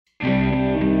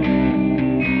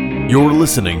You're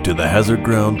listening to the Hazard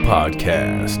Ground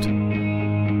Podcast,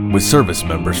 with service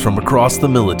members from across the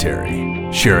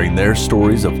military sharing their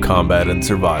stories of combat and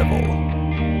survival.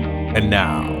 And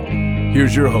now,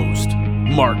 here's your host,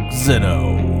 Mark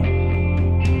Zeno.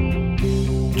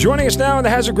 Joining us now on the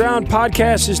Hazard Ground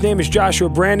Podcast, his name is Joshua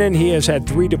Brandon. He has had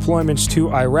 3 deployments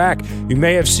to Iraq. You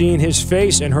may have seen his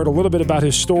face and heard a little bit about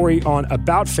his story on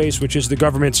About Face, which is the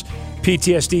government's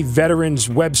PTSD veterans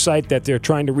website that they're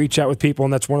trying to reach out with people,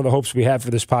 and that's one of the hopes we have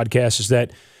for this podcast is that,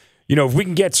 you know, if we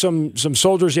can get some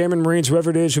soldiers, airmen, Marines,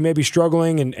 whoever it is, who may be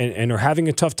struggling and are having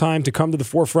a tough time to come to the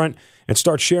forefront and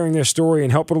start sharing their story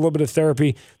and help with a little bit of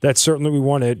therapy, that's certainly what we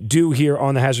want to do here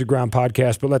on the Hazard Ground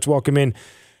Podcast. But let's welcome in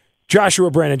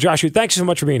Joshua Brandon. Joshua, thanks so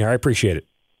much for being here. I appreciate it.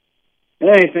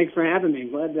 Hey, thanks for having me.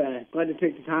 Glad to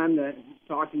take the time to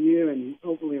talk to you and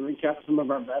hopefully reach out to some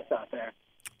of our vets out there.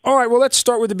 All right, well, let's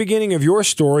start with the beginning of your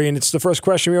story, and it's the first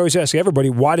question we always ask everybody.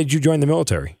 Why did you join the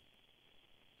military?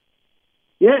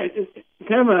 Yeah, it's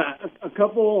kind of a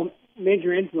couple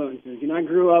major influences. You know, I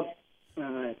grew up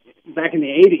back in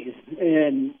the 80s,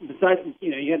 and besides,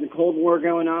 you know, you had the Cold War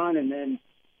going on, and then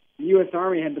the U.S.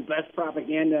 Army had the best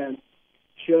propaganda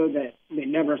show that they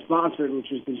never sponsored, which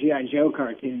was the G.I. Joe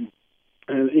cartoon.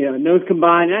 You know, and those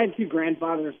combined, I had 2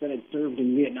 grandfathers that had served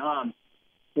in Vietnam,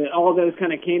 but all those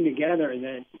kind of came together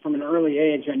that from an early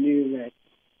age I knew that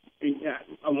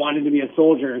I wanted to be a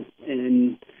soldier.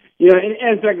 And, you know,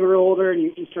 as I grew older and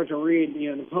you start to read,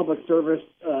 you know, the public service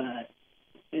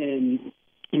and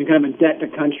kind of a debt to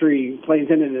country plays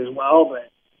in it as well, but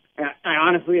I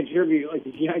honestly attribute like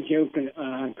the G.I. Joe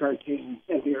cartoon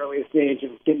at the earliest stage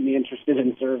of getting me interested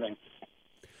in serving.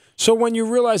 So when you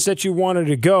realized that you wanted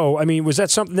to go, I mean, was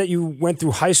that something that you went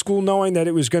through high school knowing that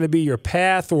it was going to be your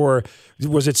path, or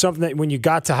was it something that when you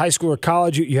got to high school or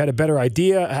college you had a better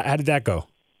idea? How did that go?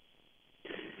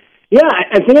 Yeah,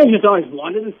 I think I just always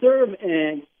wanted to serve,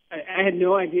 and I had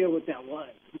no idea what that was.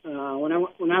 When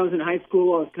I was in high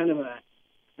school, I was kind of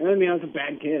I was a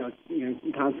bad kid. I was, you know,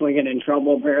 constantly getting in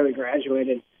trouble, barely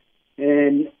graduated.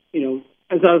 And, you know,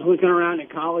 as I was looking around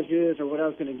at colleges or what I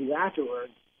was going to do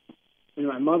afterwards, you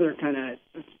know, my mother kind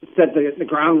of set the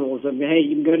ground rules of, hey,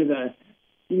 you can go to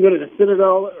the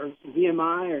Citadel or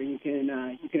VMI, or you can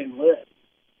enlist.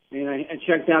 And I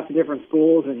checked out the different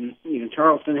schools, and, you know,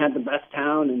 Charleston had the best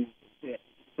town, and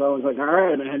so I was like, all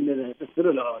right, I'm going to head into the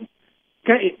Citadel. And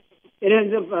it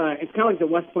ends up, it's kind of like the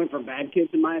West Point for bad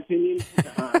kids, in my opinion.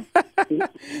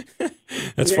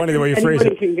 That's funny the way you phrase it.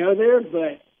 Anybody can go there,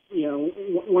 but, you know,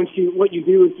 what you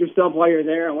do with yourself while you're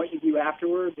there and what you do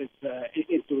afterwards, it's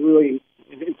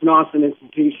an awesome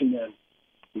institution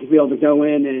to be able to go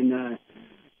in and,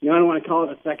 you know, I don't want to call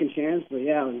it a second chance, but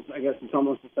yeah, I guess it's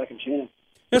almost a second chance.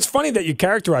 It's funny that you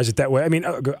characterize it that way. I mean,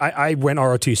 I went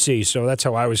ROTC, so that's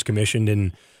how I was commissioned,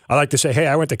 and I like to say, hey,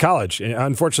 I went to college. And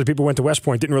unfortunately, people went to West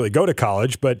Point, didn't really go to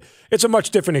college, but it's a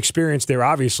much different experience there,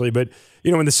 obviously. But,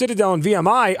 you know, in the Citadel and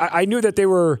VMI, I knew that they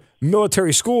were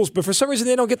military schools, but for some reason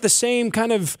they don't get the same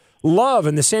kind of love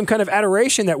and the same kind of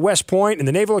adoration that West Point and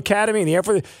the Naval Academy and the Air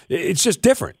Force, it's just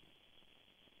different.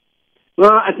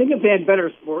 Well, I think if they had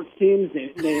better sports teams,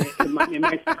 they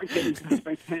might start getting some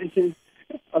attention.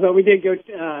 Although we did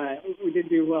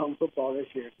do well in football this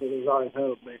year, so there's always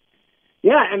hope. But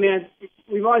yeah, I mean,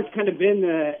 we've always kind of been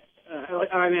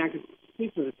I could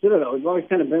speak for the Citadel. We've always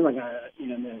kind of been like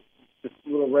this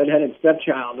little redheaded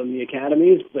stepchild in the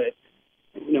academies, but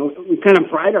you know, we kind of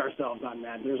pride ourselves on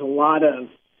that. There's a lot of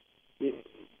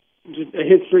just a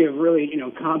history of really, you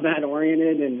know, combat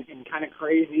oriented and kind of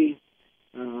crazy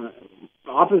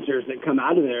officers that come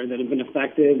out of there that have been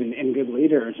effective and good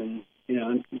leaders, and you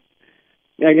know.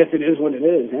 Yeah, I guess it is what it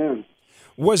is, yeah.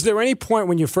 Was there any point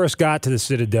when you first got to the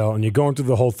Citadel and you're going through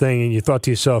the whole thing and you thought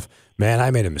to yourself, man, I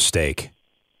made a mistake?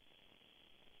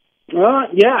 Yeah,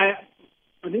 I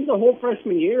think the whole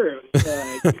freshman year, you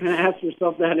kind of ask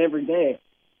yourself that every day.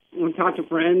 When I talk to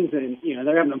friends and, you know,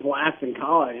 they're having a blast in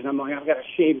college, and I'm like, I've got a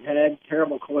shaved head,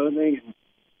 terrible clothing, and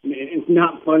it's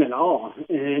not fun at all.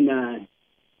 And,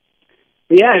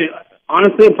 but yeah,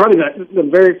 honestly, probably the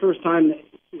very first time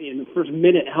in the first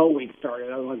minute Hell Week started,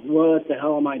 I was like, what the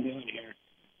hell am I doing here?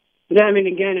 But I mean,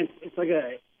 again, it's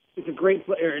a great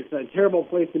place, or it's a terrible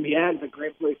place to be at, it's a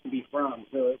great place to be from.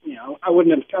 So, you know, I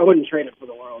wouldn't trade it for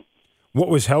the world. What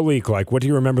was Hell Week like? What do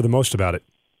you remember the most about it?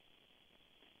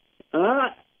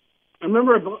 I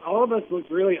remember all of us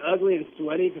looked really ugly and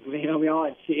sweaty because we all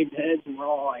had shaved heads and we're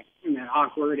all like in that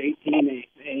awkward 18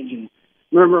 age. And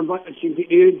I remember a bunch of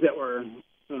dudes that were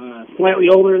slightly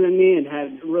older than me and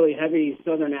had really heavy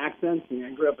Southern accents. And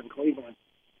I grew up in Cleveland,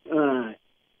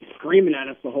 screaming at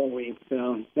us the whole week.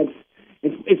 So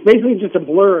it's basically just a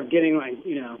blur of getting, like,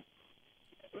 you know,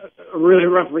 a really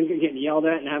rough week of getting yelled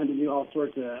at and having to do all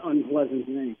sorts of unpleasant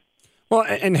things. Well,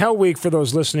 and Hell Week, for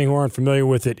those listening who aren't familiar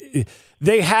with it,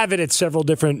 they have it at several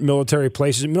different military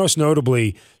places. Most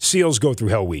notably, SEALs go through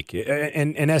Hell Week.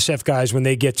 And SF guys, when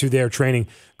they get to their training,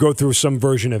 go through some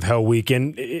version of Hell Week.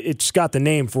 And it's got the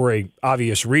name for a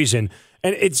obvious reason.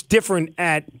 And it's different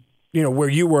at, where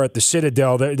you were at the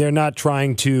Citadel. They're not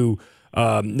trying to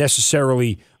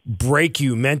necessarily break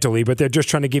you mentally, but they're just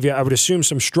trying to give you, I would assume,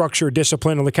 some structure,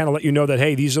 discipline, and to kind of let you know that,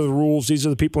 hey, these are the rules, these are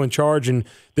the people in charge, and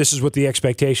this is what the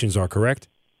expectations are, correct?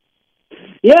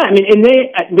 Yeah, I mean, and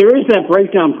there is that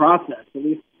breakdown process. At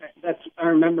least I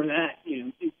remember that.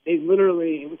 They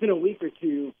literally, within a week or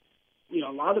two,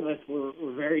 a lot of us were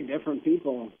very different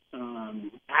people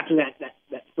after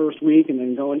that first week, and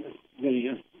then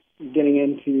getting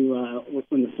into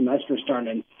when the semester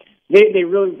started. They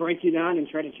really break you down and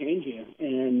try to change you.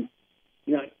 And,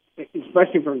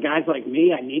 especially for guys like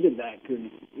me, I needed that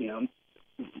because,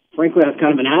 frankly, I was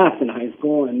kind of an ass in high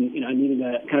school, and, I needed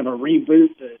kind of a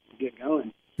reboot to get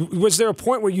going. Was there a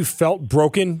point where you felt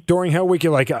broken during Hell Week?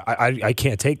 You're like, I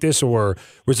can't take this? Or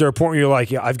was there a point where you're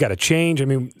like, yeah, I've got to change? I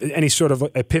mean, any sort of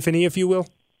epiphany, if you will?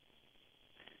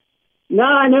 No,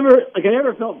 I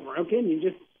never felt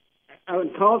broken. I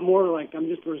would call it more like I'm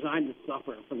just resigned to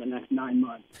suffer for the next 9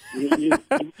 months. You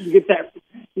get that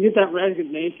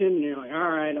resignation, and you're like, all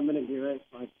right, I'm going to do it.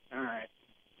 Like, all right.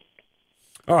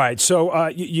 All right, so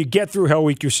you get through Hell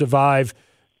Week, you survive,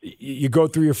 you go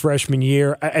through your freshman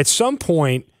year. At some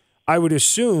point, I would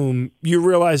assume you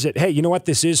realize that, hey, you know what,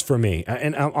 this is for me,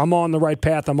 and I'm on the right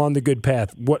path, I'm on the good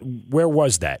path. Where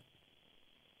was that?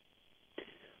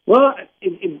 Well,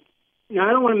 I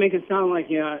don't want to make it sound like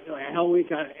Hell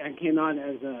Week. I came out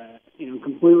as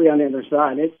completely on the other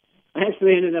side. I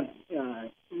actually ended up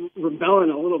rebelling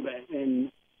a little bit,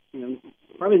 and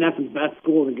probably not the best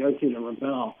school to go to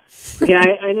rebel. Yeah,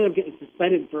 I ended up getting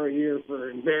suspended for a year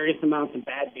for various amounts of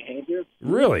bad behavior.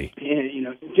 Really? And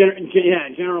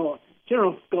general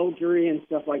skullduggery and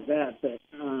stuff like that. But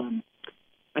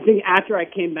I think after I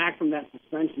came back from that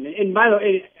suspension, and by the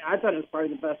way, I thought it was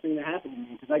probably the best thing that happened to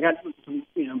me because I got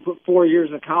put 4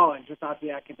 years of college without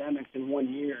the academics in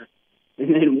 1 year,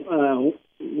 and then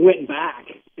went back.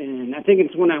 And I think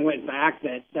it's when I went back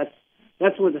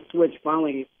that's where the switch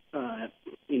finally,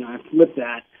 I flipped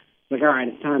that. Like, all right,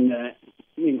 it's time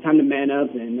to man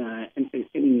up, and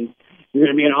you're going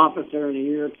to be an officer in a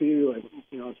year or two.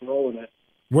 Let's roll with it.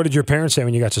 What did your parents say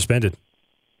when you got suspended?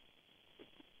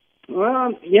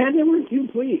 Well, they weren't too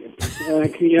pleased.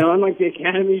 Unlike the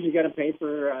academies, you got to pay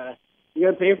for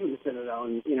the Citadel,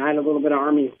 and I had a little bit of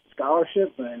Army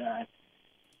scholarship, but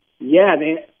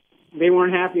they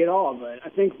weren't happy at all. But I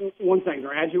think once I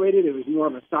graduated, it was more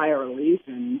of a sigh of relief,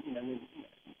 and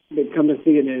they'd come to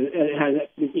see it. It has,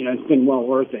 it's been well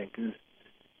worth it.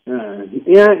 All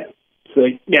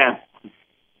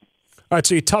right,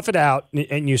 so you tough it out,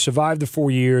 and you survive the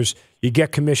 4 years. You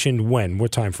get commissioned when?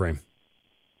 What time frame?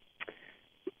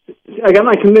 I got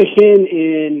my commission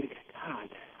in,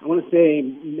 I want to say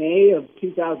May of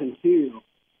 2002.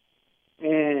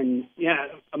 And,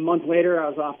 a month later, I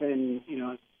was off in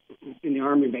the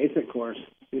Army basic course.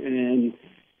 And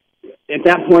at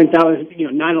that point, that was,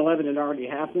 9/11 had already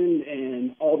happened,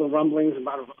 and all the rumblings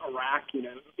about Iraq,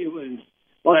 it was,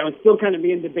 while it was still kind of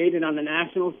being debated on the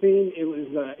national scene, it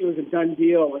was a done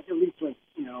deal, at least with,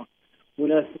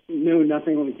 with us new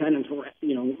nothing lieutenants, where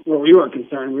we were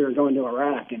concerned, we were going to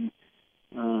Iraq. And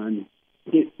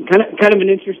kind of an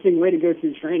interesting way to go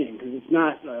through training, because it's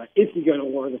not if you go to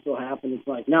war this will happen. It's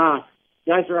like, nah,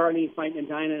 guys are already fighting and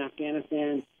dying in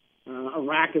Afghanistan.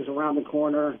 Iraq is around the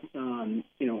corner.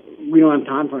 We don't have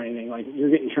time for anything. Like, you're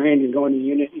getting trained, you're going to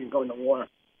unit, you're going to war.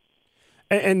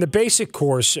 And the basic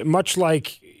course, much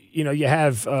like you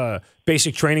have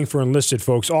basic training for enlisted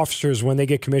folks, officers, when they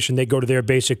get commissioned, they go to their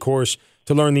basic course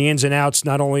to learn the ins and outs,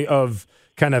 not only of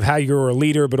kind of how you're a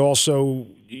leader, but also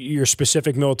your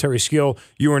specific military skill.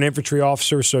 You were an infantry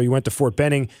officer, so you went to Fort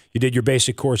Benning. You did your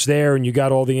basic course there, and you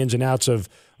got all the ins and outs of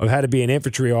how to be an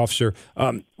infantry officer.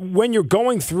 When you're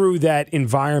going through that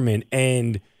environment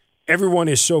and everyone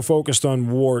is so focused on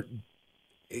war,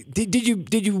 did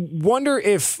you wonder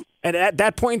if at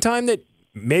that point in time that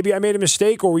maybe I made a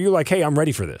mistake, or were you like, hey, I'm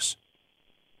ready for this?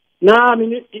 No, I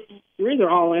mean, you're either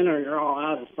all in or you're all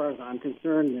out as far as I'm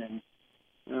concerned.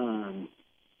 And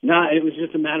no, it was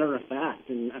just a matter of fact.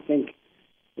 And I think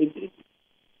the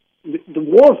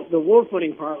war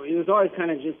footing part, it was always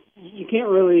kind of just, you can't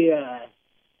really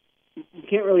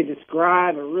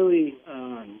describe or really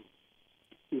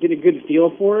get a good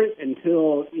feel for it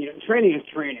until, training is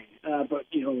training. But,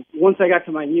 once I got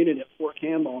to my unit at Fort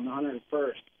Campbell in the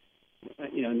 101st,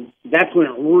 that's when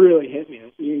it really hit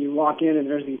me. You walk in and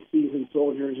there's these seasoned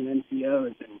soldiers and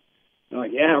NCOs, and they're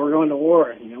like, yeah, we're going to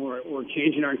war. We're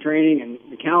changing our training, and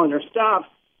the calendar stops.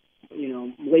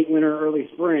 Late winter, early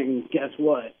spring. Guess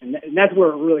what? And that's where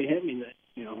it really hit me that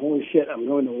holy shit, I'm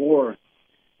going to war.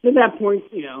 At that point,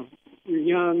 you're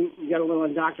young, you got a little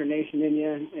indoctrination in you,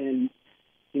 and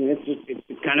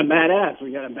it's kind of badass.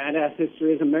 We got a badass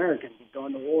history as Americans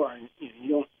going to war, and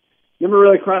never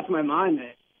really crossed my mind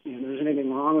that there's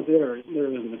anything wrong with it or it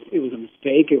was a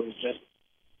mistake. It was just,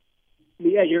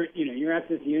 but yeah, you're at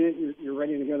this unit, you're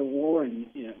ready to go to war, and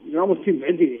you're almost too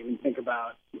busy to even think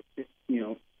about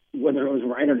whether it was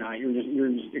right or not. You're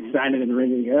just excited and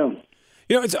ready to go.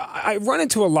 I run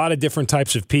into a lot of different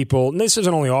types of people, and this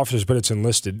isn't only officers, but it's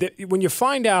enlisted. When you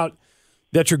find out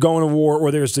that you're going to war,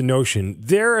 or there's the notion,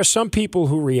 there are some people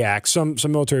who react. Some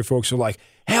military folks are like,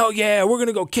 hell yeah, we're going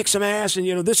to go kick some ass,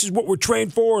 and this is what we're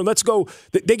trained for, and let's go.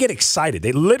 They get excited.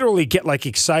 They literally get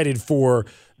excited for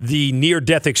the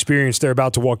near-death experience they're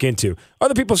about to walk into.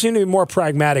 Other people seem to be more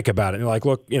pragmatic about it. They're like,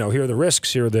 look, here are the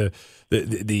risks, here are the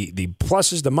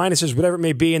pluses, the minuses, whatever it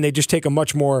may be, and they just take a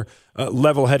much more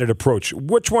level-headed approach.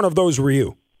 Which one of those were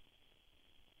you?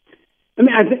 I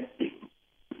mean,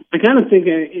 I kind of think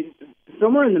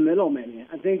somewhere in the middle, maybe.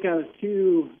 I think I was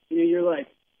too, you're like,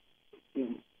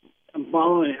 I'm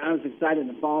following it. I was excited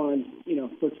to follow in,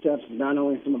 footsteps of not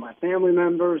only some of my family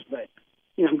members, but,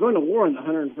 I'm going to war in the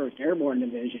 101st Airborne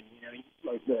Division,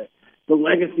 like the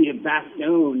legacy of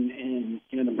Bastogne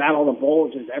and the Battle of the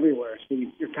Bulge is everywhere. So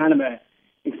you're kind of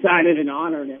excited and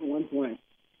honored at one point.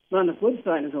 But on the flip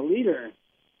side, as a leader,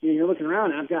 you're looking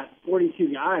around, and I've got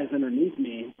 42 guys underneath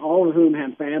me, all of whom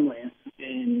have families,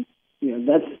 and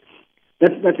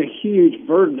that's a huge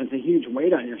burden. That's a huge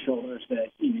weight on your shoulders that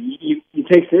you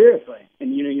take seriously.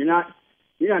 And you're not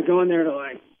going there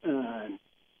to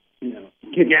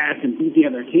kick ass and beat the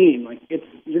other team.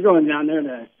 You're going down there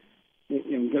to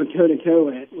go toe to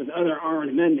toe with other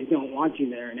armed men that don't want you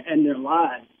there and end their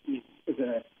lives. It's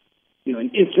an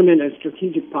instrument of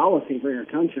strategic policy for your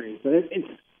country. So it's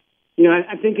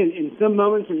I think in some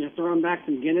moments when you're throwing back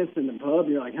some Guinness in the pub,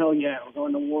 you're like, hell yeah, we're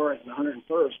going to war at the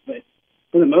 101st. But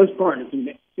for the most part, it's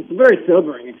a very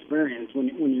sobering experience when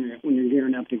you're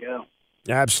gearing up to go.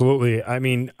 Absolutely. I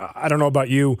mean, I don't know about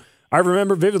you. I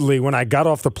remember vividly when I got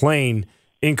off the plane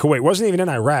in Kuwait. It wasn't even in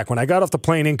Iraq. When I got off the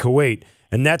plane in Kuwait,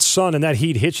 and that sun and that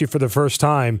heat hits you for the first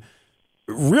time,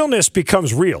 realness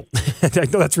becomes real. I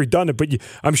know that's redundant, but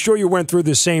I'm sure you went through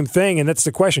the same thing, and that's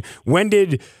the question.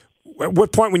 At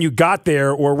what point when you got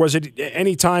there, or was it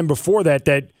any time before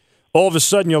that all of a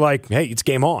sudden you're like, hey, it's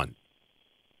game on?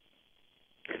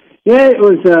 Yeah, it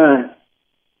was,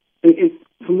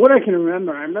 from what I can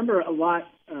remember, I remember a lot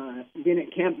being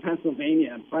at Camp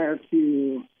Pennsylvania prior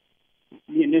to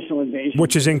the initial invasion.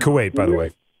 Which is in Kuwait, by the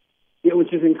way. Yeah,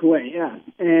 which is in Kuwait, yeah.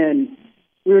 And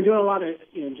we were doing a lot of,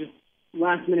 just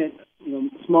last-minute,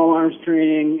 small arms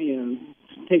training,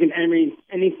 taking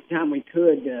any time we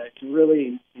could to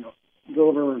really, go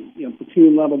over,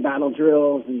 platoon-level battle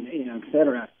drills and, et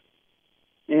cetera.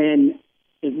 And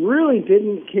it really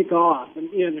didn't kick off. And,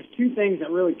 there's two things that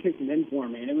really kicked it in for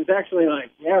me. And it was actually like,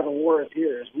 yeah, the war is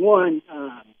here. One,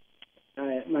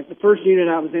 the first unit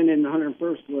I was in the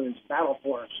 101st was Battle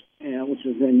Force, which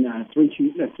was in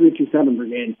 327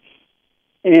 Brigade.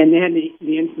 And they had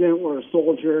the incident where a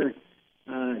soldier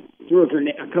threw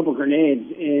a couple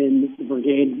grenades in the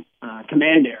brigade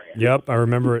command area. Yep, I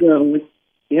remember it. So,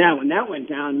 when that went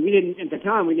down, we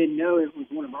didn't know it was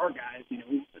one of our guys. It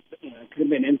could have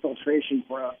been infiltration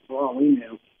for all we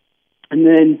knew. And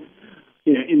then,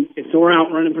 so we're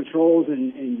out running patrols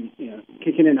and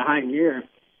kicking into high gear.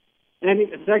 And I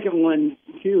think the second one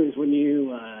too is when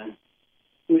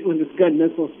when the Scud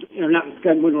missiles,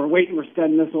 when we're waiting for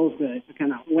Scud missiles to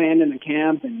kind of land in the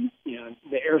camp, and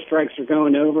the airstrikes are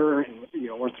going over, and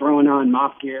we're throwing on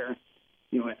mop gear,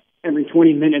 every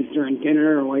 20 minutes during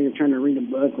dinner or while you're trying to read a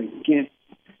book. You can't.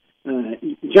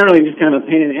 Generally, just kind of a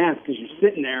pain in the ass because you're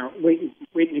sitting there waiting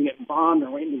to get bombed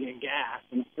or waiting to get gassed,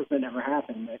 and of course that never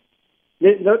happened. But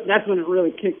that's when it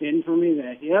really kicked in for me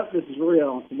that this is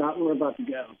real. We're about to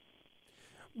go.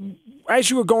 As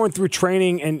you were going through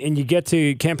training and you get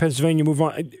to Camp Pennsylvania, move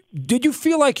on, did you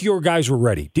feel like your guys were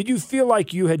ready? Did you feel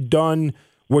like you had done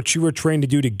what you were trained to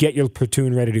do to get your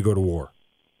platoon ready to go to war?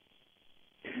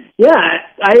 Yeah,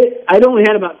 I'd only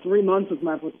had about 3 months with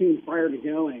my platoon prior to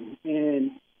going,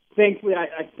 and thankfully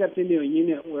I stepped into a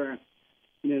unit where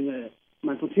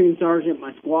my platoon sergeant,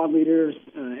 my squad leaders,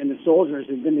 and the soldiers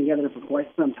had been together for quite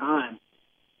some time.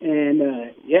 And,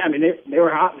 they were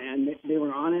hot, man. They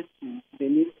were on it. They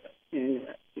knew, And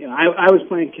I was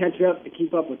playing catch up to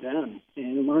keep up with them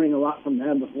and learning a lot from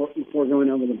them before going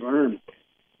over the berm.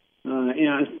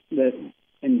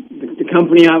 The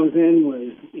company I was in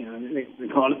was, they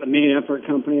called it the main effort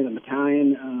company, the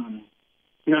battalion.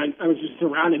 I was just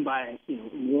surrounded by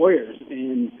warriors,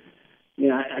 and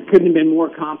I couldn't have been more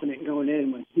confident going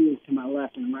in with who was to my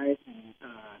left and right,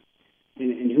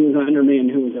 and who was under me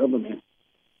and who was over me.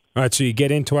 All right, so you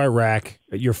get into Iraq.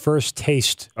 Your first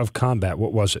taste of combat,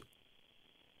 what was it?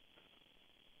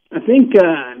 I think,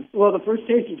 the first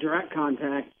taste of direct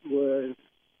contact was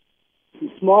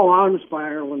some small arms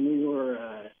fire when we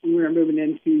were moving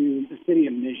into the city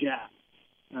of Najaf.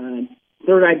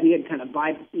 Third ID had kind of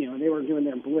they were doing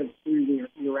their blitz through the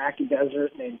Iraqi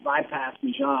desert. They bypassed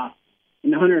Najaf,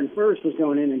 and the 101st was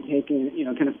going in and taking,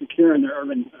 kind of securing the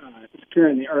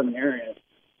urban areas.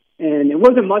 And it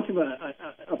wasn't much of a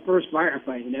first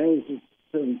firefight, It was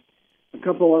just a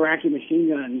couple Iraqi machine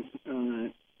guns,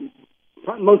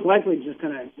 most likely just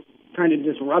kind of trying to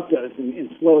disrupt us and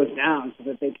slow us down so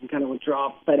that they can kind of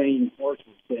withdraw Fedayeen forces.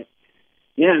 But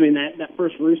yeah, that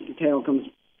first rooster tail comes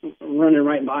running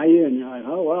right by you, and you're like,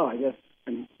 oh well, I guess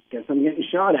I'm getting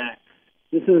shot at.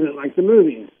 This isn't like the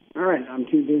movies. All right, I'm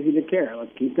too busy to care.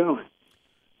 Let's keep going.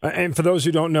 And for those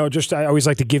who don't know, I always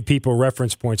like to give people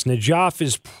reference points. Najaf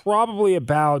is probably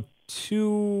about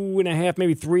 2.5,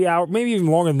 maybe 3 hours, maybe even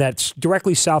longer than that. It's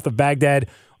directly south of Baghdad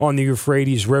on the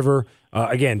Euphrates River.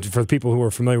 Again, for the people who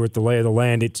are familiar with the lay of the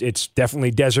land, it's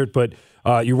definitely desert, but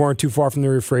you weren't too far from the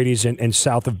Euphrates and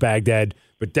south of Baghdad,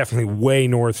 but definitely way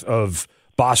north of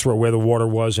Basra where the water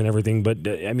was and everything. But,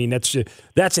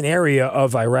 that's an area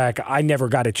of Iraq. I never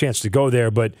got a chance to go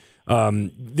there, but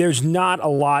there's not a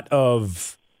lot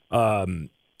of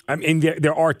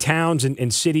there are towns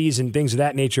and cities and things of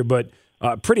that nature, but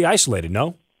pretty isolated,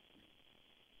 no?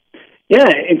 Yeah,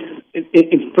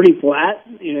 it's pretty flat.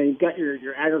 You've got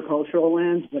your agricultural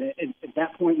lands, but at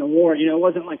that point in the war, it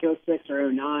wasn't like 06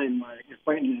 or 09 where you're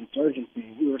fighting an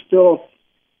insurgency. We were still,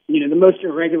 the most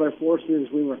irregular forces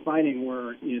we were fighting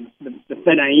were, the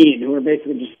Fedayeen, who were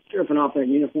basically just stripping off their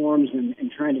uniforms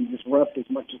and trying to disrupt as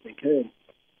much as they could.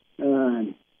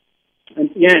 And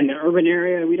yeah, in the urban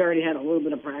area, we'd already had a little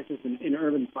bit of practice in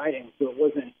urban fighting, so it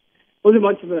wasn't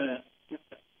much of a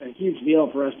huge deal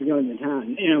for us to go into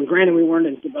town. Granted, we weren't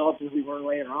as developed as we were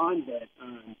later on, but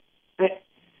I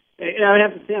would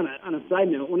have to say on a side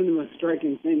note, one of the most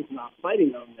striking things about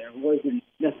fighting over there wasn't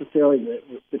necessarily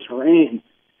the terrain,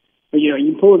 but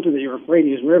you pull into the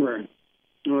Euphrates River, and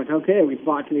we're like, okay, we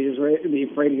fought to the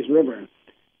Euphrates River.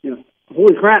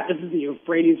 Holy crap, this is the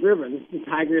Euphrates River. This is the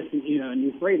Tigris and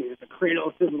Euphrates. It's a cradle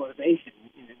of civilization.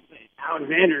 The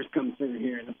Alexanders come through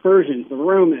here, the Persians, the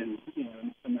Romans, the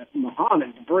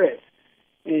Mohammedans, the Brits.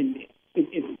 And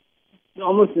it's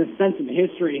almost a sense of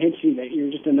history hits you that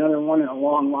you're just another one in a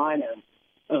long line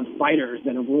of fighters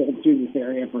that have ruled through this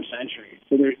area for centuries.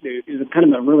 So there's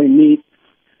kind of a really neat,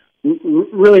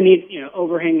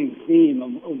 overhanging theme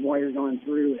of why you're going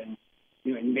through and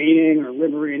invading or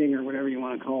liberating or whatever you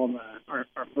want to call our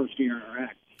first year in Iraq.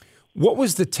 What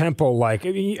was the tempo like?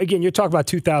 Again, you're talking about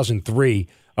 2003,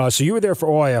 so you were there for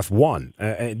OIF 1.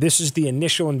 This is the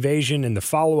initial invasion and the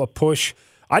follow-up push.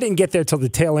 I didn't get there till the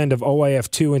tail end of OIF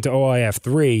 2 into OIF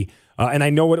 3, and I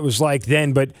know what it was like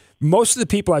then, but most of the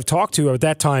people I've talked to at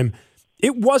that time,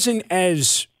 it wasn't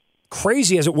as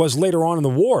crazy as it was later on in the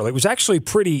war. It was actually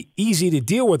pretty easy to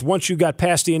deal with once you got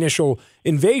past the initial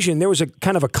invasion. There was a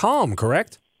kind of a calm,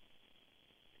 correct?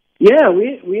 Yeah,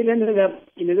 we had ended up,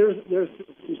 there's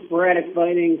some sporadic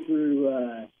fighting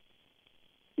through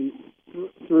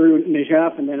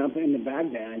Najaf and then up into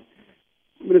Baghdad.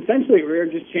 But essentially, we were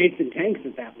just chasing tanks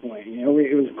at that point. It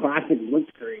was classic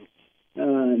blitzkrieg.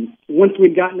 Once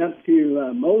we'd gotten up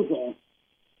to Mosul,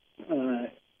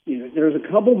 there was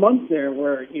a couple months there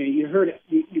where you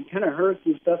kind of heard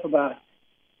some stuff about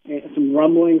some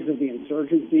rumblings of the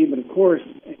insurgency, but of course,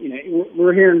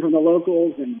 we're hearing from the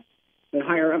locals and the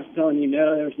higher ups telling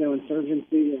there's no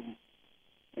insurgency, and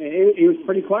it was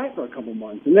pretty quiet for a couple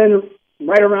months. And then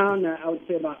right around I would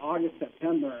say about August,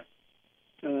 September,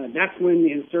 that's when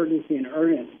the insurgency in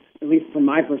earnest, at least from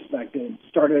my perspective,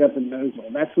 started up in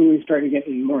Mosul. That's when we started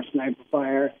getting more sniper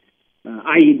fire.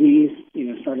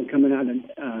 IEDs, started coming out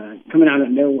of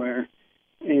nowhere,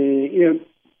 and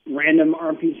random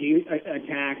RPG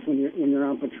attacks when you're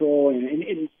on patrol,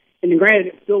 and granted,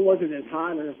 it still wasn't as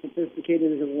hot or as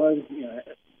sophisticated as it was,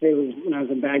 say it was when I was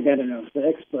in Baghdad in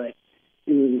 06, but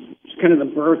it was just kind of the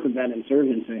birth of that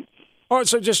insurgency. All right,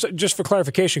 so just for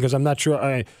clarification, because I'm not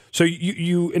sure. So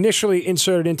you initially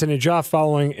inserted into Najaf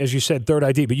following, as you said, third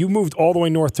ID, but you moved all the way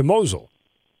north to Mosul.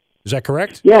 Is that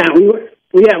correct? Yeah,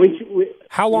 we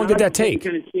How long did that take?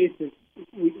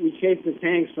 We chased the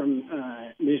tanks from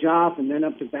Najaf and then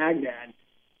up to Baghdad,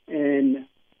 and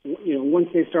once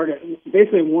they started,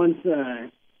 basically once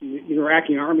the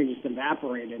Iraqi army just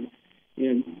evaporated,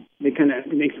 they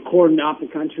cordoned off the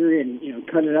country and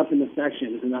cut it up into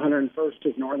sections, and the 101st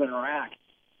took northern Iraq,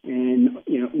 and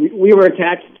we were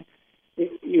attached.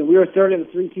 We were third of the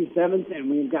 327th,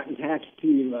 and we had gotten attached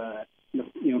to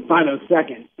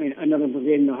 502nd, another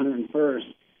brigade in the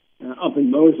 101st. Up in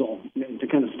Mosul to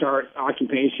kind of start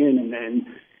occupation, and then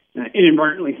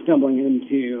inadvertently stumbling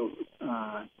into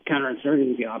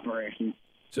counterinsurgency operations.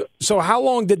 So how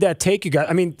long did that take you guys?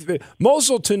 I mean,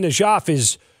 Mosul to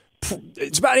Najaf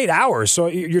it's about 8 hours. So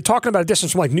you're talking about a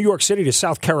distance from like New York City to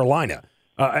South Carolina.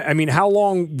 I mean, how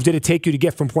long did it take you to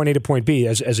get from point A to point B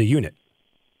as a unit?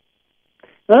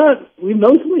 We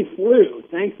mostly flew,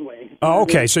 thankfully. Oh,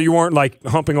 okay. So you weren't like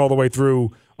humping all the way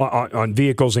through on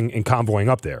vehicles and convoying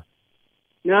up there.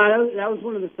 No, that was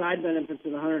one of the side benefits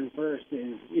of the 101st.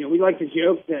 Is we like to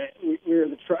joke that we're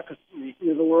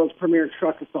the world's premier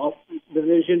truck assault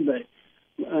division, but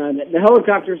the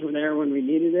helicopters were there when we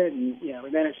needed it, and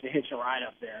we managed to hitch a ride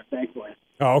up there, thankfully.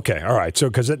 Oh, okay, all right. So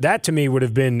because that to me would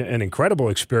have been an incredible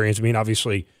experience. I mean,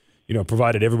 obviously,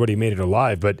 provided everybody made it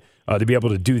alive, but to be able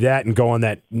to do that and go on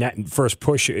that first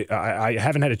push, I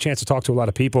haven't had a chance to talk to a lot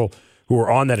of people who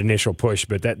were on that initial push,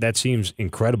 but that seems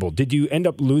incredible. Did you end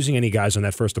up losing any guys on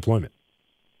that first deployment?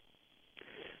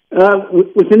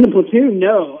 Within the platoon,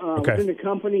 no. Okay. Within the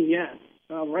company, yes.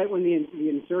 Right when the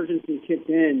insurgency kicked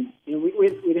in,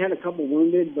 we'd had a couple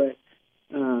wounded, but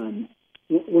one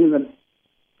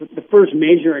of the first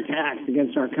major attacks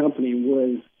against our company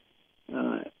was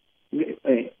it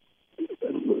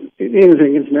was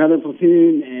against another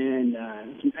platoon and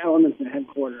some elements in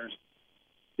headquarters.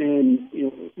 And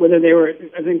whether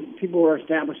I think people were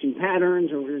establishing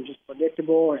patterns, or we were just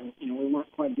predictable, and we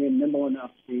weren't quite being nimble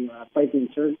enough to fight the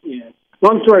insurgency.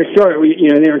 Long story short,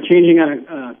 they were changing on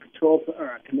a control or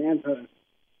a command post,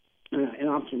 an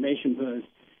observation post,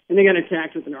 and they got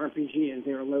attacked with an RPG as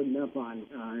they were loading up on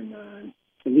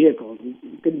the vehicles.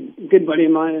 Good buddy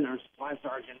of mine and our supply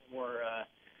sergeant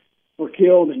were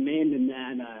killed and maimed in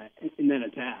that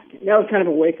attack. And that was kind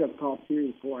of a wake up call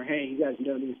too for, hey, you guys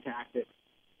know these tactics.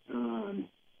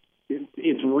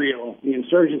 It's real. The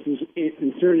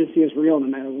insurgency is real, no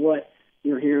matter what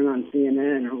you're hearing on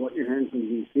CNN or what you're hearing from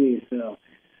DC. So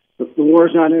the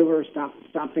war's not over. Stop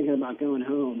thinking about going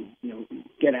home.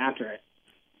 Get after it.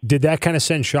 Did that kind of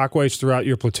send shockwaves throughout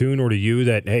your platoon or to you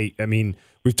that, hey, I mean,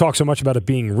 we've talked so much about it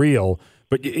being real,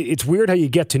 but it's weird how you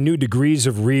get to new degrees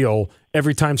of real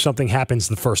every time something happens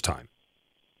the first time.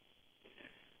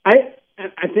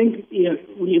 I think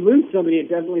when you lose somebody, it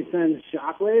definitely sends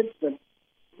shockwaves. But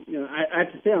I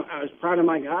have to say I was proud of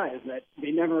my guys that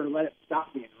they never let it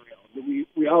stop being real.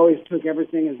 We always took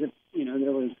everything as if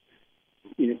there was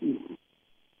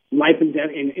life and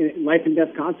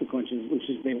death consequences,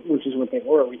 which is what they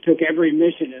were. We took every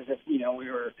mission as if we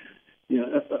were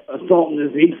assaulting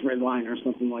the Siegfried line or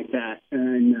something like that,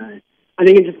 and I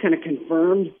think it just kind of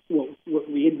confirmed what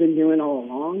we had been doing all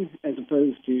along, as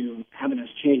opposed to having us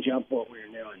change up what we were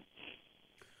doing.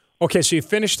 Okay, so you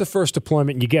finished the first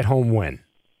deployment, and you get home when?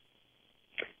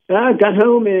 I got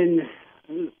home in,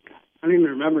 I don't even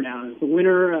remember now. It was the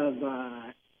winter of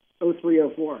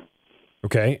 03-04.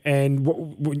 Okay, and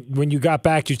when you got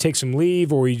back, did you take some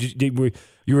leave, or you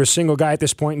were a single guy at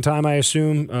this point in time, I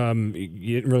assume?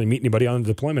 You didn't really meet anybody on the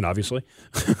deployment, obviously.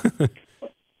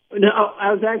 No,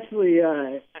 I was actually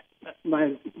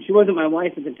she wasn't my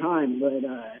wife at the time, but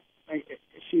I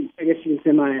guess you can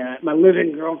say my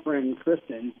live-in girlfriend,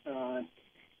 Kristen,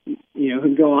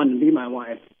 who'd go on to be my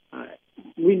wife.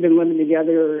 We'd been living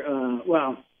together.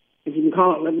 Well, if you can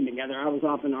call it living together, I was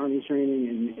off in Army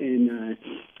training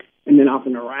and then off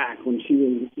in Iraq when she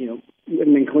was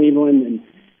living in Cleveland, and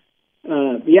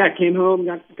I came home,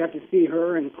 got to see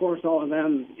her, and of course all of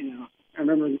them, I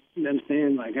remember them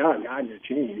saying, like, oh, God, you're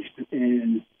changed.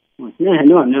 And I'm like, nah,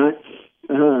 no, I'm not.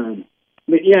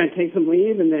 But, take some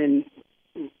leave, and then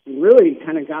really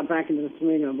kind of got back into the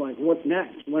swing of, like, what's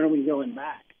next? When are we going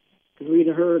back? Because we'd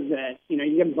heard that,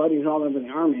 you get buddies all over the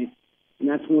Army, and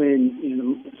that's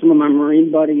when, some of my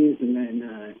Marine buddies and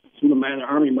then some of my other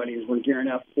Army buddies were gearing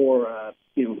up for,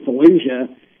 Fallujah.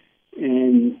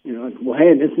 And, like, well,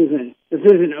 hey, this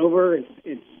isn't over.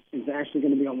 It's actually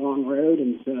going to be a long road,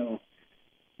 and so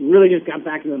really just got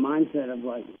back to the mindset of,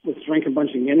 like, let's drink a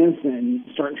bunch of Guinness and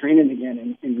start training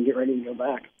again and get ready to go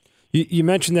back. You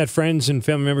mentioned that friends and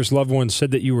family members, loved ones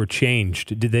said that you were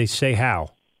changed. Did they say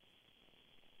how?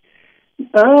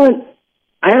 I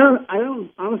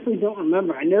honestly don't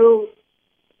remember. I know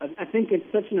I think it's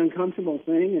such an uncomfortable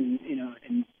thing, and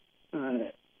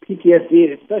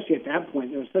PTSD, especially at that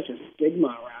point, there was such a stigma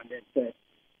around it that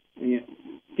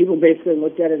people basically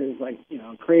looked at it as like,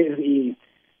 crazy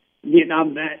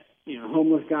Vietnam vet,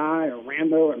 homeless guy, or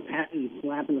Rambo or Patton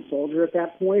slapping a soldier at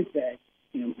that point, that,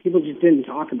 people just didn't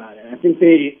talk about it. I think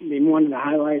they wanted to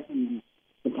highlight the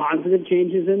positive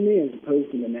changes in me as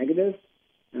opposed to the negative.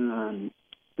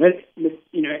 But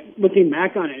looking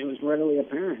back on it, it was readily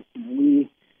apparent. We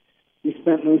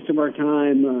spent most of our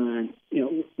time,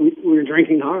 we were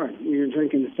drinking hard. We were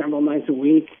drinking several nights a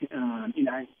week. I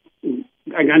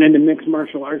got into mixed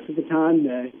martial arts at the time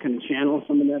to kind of channel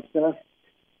some of that stuff.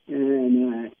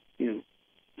 And,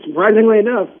 surprisingly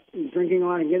enough, drinking a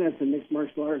lot of Guinness and mixed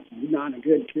martial arts is not a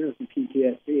good cure for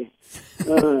PTSD.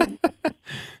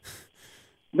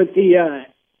 But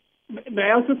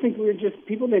I also think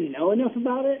people didn't know enough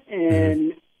about it,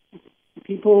 and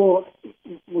people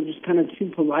were just kind of too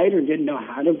polite or didn't know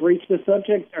how to broach the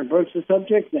subject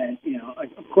that,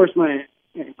 of course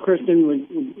Kristen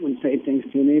would say things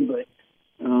to me, but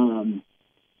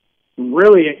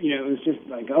really, it was just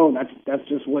like, oh, that's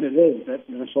just what it is. That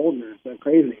they're soldiers. They're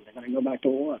crazy. They're going to go back to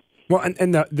war. Well,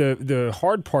 and the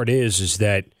hard part is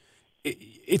that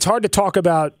it's hard to talk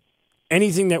about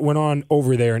anything that went on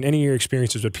over there and any of your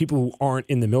experiences with people who aren't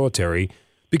in the military,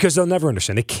 because they'll never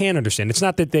understand. They can't understand. It's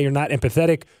not that they are not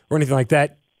empathetic or anything like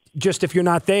that. Just if you're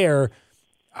not there,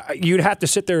 you'd have to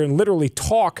sit there and literally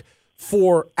talk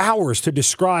for hours to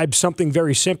describe something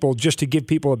very simple just to give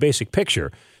people a basic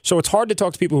picture. So it's hard to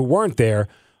talk to people who weren't there.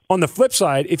 On the flip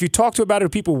side, if you talk to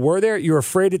people who were there, you're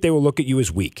afraid that they will look at you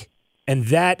as weak. And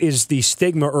that is the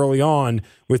stigma early on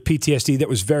with PTSD that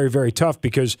was very, very tough,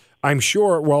 because I'm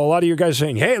sure, a lot of you guys are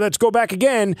saying, hey, let's go back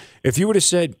again. If you would have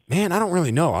said, man, I don't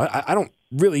really know. I don't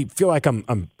really feel like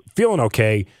I'm feeling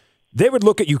okay, they would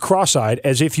look at you cross-eyed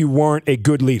as if you weren't a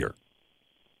good leader.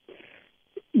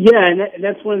 Yeah, and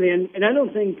that's one of the, and I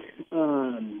don't think,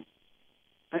 I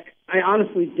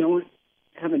honestly don't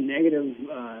have a negative,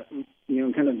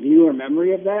 kind of view or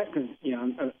memory of that, because,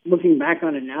 looking back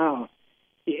on it now,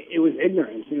 it was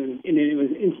ignorance, it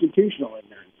was institutional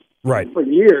ignorance. Right. For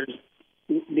years,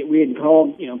 we had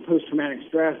called, post-traumatic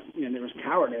stress, there was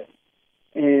cowardice.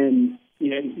 And,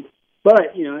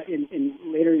 but, in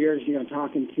later years,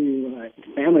 talking to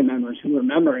family members who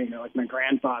remember, like my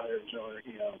grandfathers or,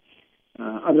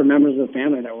 other members of the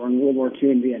family that were in World War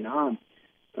II and Vietnam,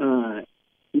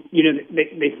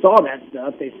 they saw that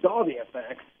stuff, they saw the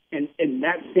effects, and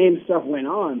that same stuff went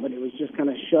on, but it was just kind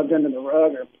of shoved under the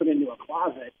rug or put into a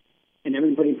closet, and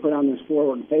everybody put on this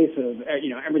forward face of,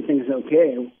 everything's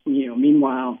okay.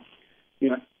 Meanwhile,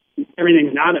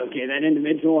 everything's not okay. That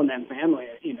individual and that family,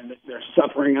 they're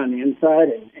suffering on the inside,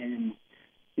 and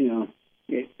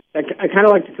I kind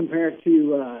of like to compare it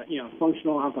to,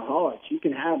 functional alcoholics. You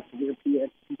can have severe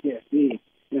PTSD,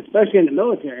 and especially in the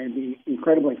military, and be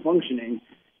incredibly functioning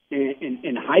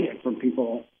and hide it from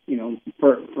people,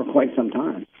 for quite some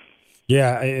time.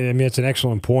 Yeah, I mean, it's an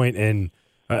excellent point. And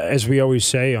as we always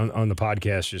say on the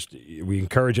podcast, we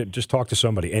encourage it. Just talk to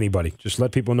somebody, anybody. Just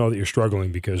let people know that you're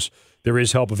struggling, because there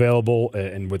is help available.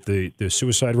 And with the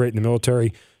suicide rate in the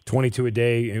military, 22 a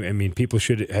day, I mean, people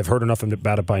should have heard enough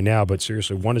about it by now. But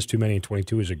seriously, 1 is too many and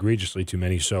 22 is egregiously too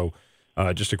many. So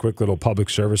just a quick little public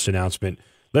service announcement.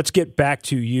 Let's get back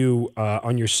to you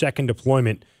on your second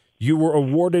deployment. You were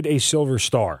awarded a Silver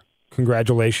Star.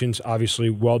 Congratulations. Obviously,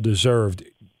 well-deserved.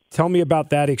 Tell me about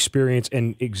that experience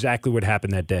and exactly what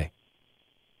happened that day.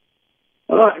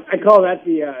 Well, I call that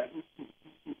the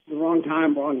wrong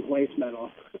time, wrong place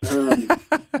medal. That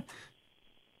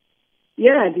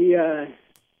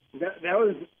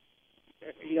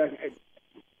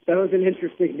was an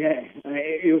interesting day.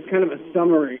 It was kind of a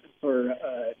summary for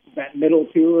that middle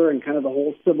tour and kind of the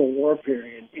whole Civil War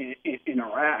period in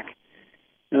Iraq.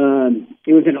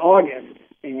 It was in August,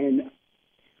 and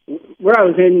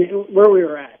where we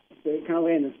were at, so kind of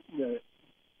laying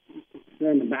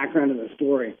in the background of the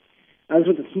story. I was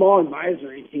with a small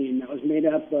advisory team that was made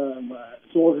up of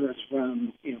soldiers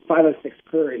from 506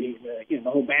 Curry, the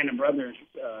whole Band of Brothers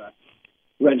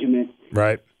regiment.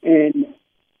 Right. And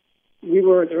there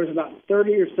was about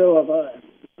 30 or so of us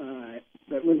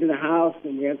that lived in a house,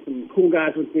 and we had some cool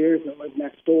guys with beards that lived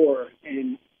next door,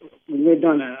 and we lived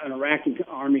on an Iraqi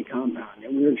army compound,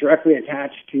 and we were directly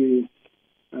attached to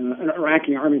an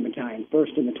Iraqi army battalion,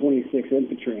 1st and the 26th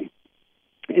Infantry.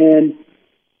 And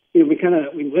we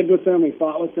lived with them, we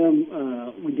fought with them,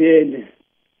 we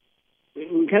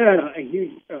kind of had a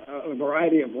huge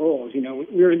variety of roles.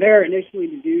 We were there initially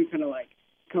to do kind of like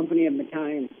company and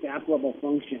battalion staff level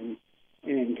function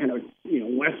and kind of,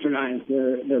 westernize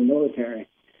their military.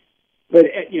 But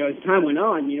as time went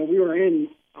on, we were in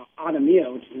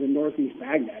Adamiyah, which is in northeast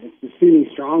Baghdad. It's the Sunni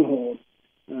stronghold,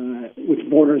 which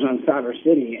borders on Sadr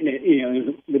City, and it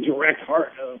was the direct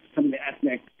heart of some of the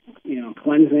ethnic,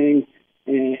 cleansing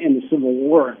and the civil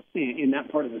war in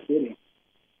that part of the city.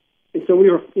 And so we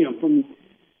were, from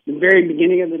the very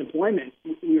beginning of the deployment,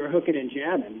 we were hooking and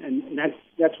jabbing, and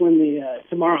that's when the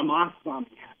Samarra Mosque bombing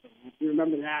happened. If you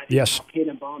remember that? Yes.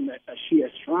 Al-Qaeda bombed a Shia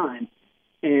shrine,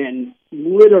 and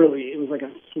literally it was like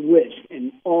a switch,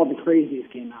 and all the crazies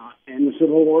came out, and the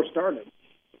civil war started.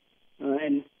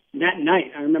 And that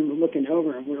night, I remember looking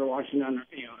over, and we were watching on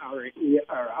our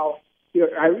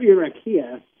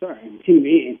Iraqiya,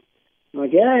 TV. I'm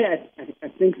like, I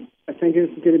think it's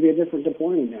going to be a different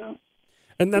deployment now.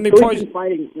 And let me pause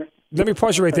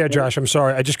you right there, Josh. I'm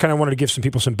sorry. I just kind of wanted to give some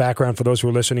people some background for those who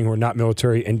are listening who are not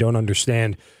military and don't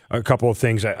understand a couple of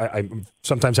things. I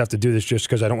sometimes have to do this just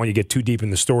because I don't want you to get too deep in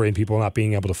the story and people not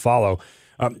being able to follow.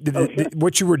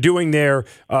 What you were doing there,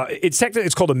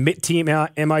 it's called a MIT team,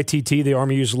 M-I-T-T. The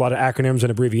Army uses a lot of acronyms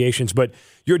and abbreviations, but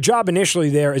your job initially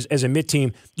there as a MIT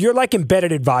team, you're like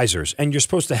embedded advisors, and you're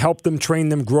supposed to help them, train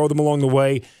them, grow them along the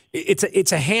way.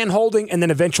 It's a hand-holding and then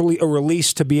eventually a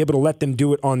release to be able to let them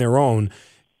do it on their own.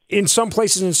 In some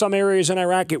places, in some areas in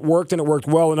Iraq, it worked and it worked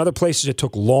well. In other places, it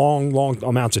took long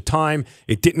amounts of time.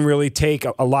 It didn't really take.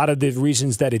 A lot of the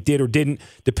reasons that it did or didn't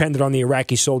depended on the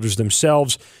Iraqi soldiers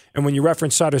themselves. And when you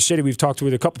reference Sadr City, we've talked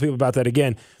with a couple people about that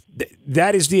again.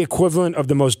 That is the equivalent of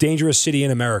the most dangerous city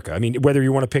in America. I mean, whether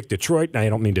you want to pick Detroit, now I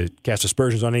don't mean to cast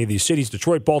aspersions on any of these cities,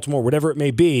 Detroit, Baltimore, whatever it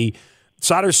may be,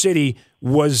 Sadr City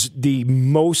was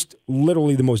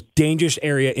literally the most dangerous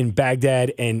area in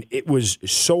Baghdad, and it was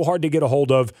so hard to get a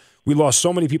hold of. We lost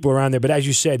so many people around there, but as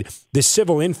you said, the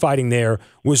civil infighting there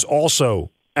was also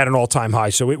at an all-time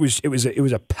high. So it was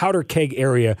a powder keg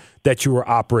area that you were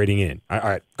operating in. All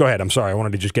right, go ahead. I'm sorry. I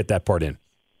wanted to just get that part in.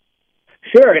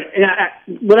 Sure.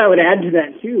 And what I would add to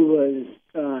that, too,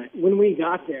 was when we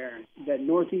got there, that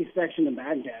northeast section of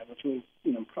Baghdad, which was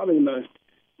probably the most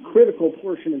critical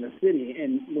portion of the city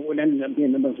and what ended up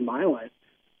being the most violent,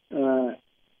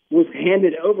 was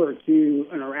handed over to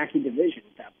an Iraqi division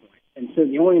at that point. And so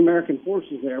the only American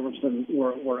forces there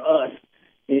were us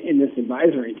in this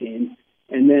advisory team,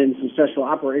 and then some special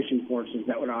operation forces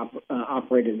that would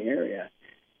operate in the area.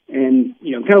 And,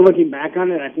 kind of looking back on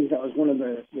it, I think that was one of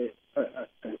a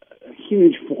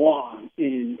huge flaw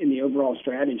in the overall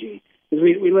strategy. Because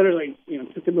we literally,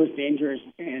 took the most dangerous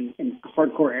and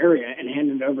hardcore area and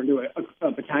handed it over to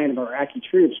a battalion of Iraqi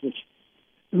troops,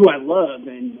 who I love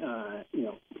and,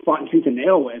 fought tooth and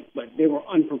nail with, but they were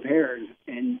unprepared,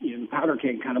 and, the powder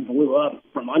keg kind of blew up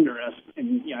from under us,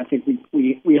 and, I think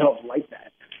we helped light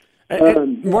that.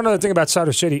 One other thing about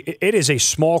Sadr City, it is a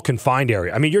small, confined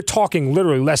area. I mean, you're talking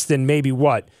literally less than maybe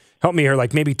help me here,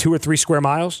 like maybe 2 or 3 square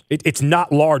miles? It's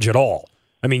not large at all.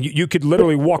 I mean, you could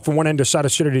literally walk from one end of Sadr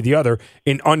City to the other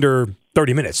in under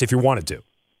 30 minutes if you wanted to.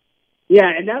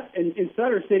 Yeah, and in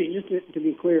Sadr City, just to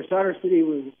be clear, Sadr City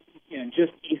was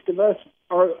just east of us.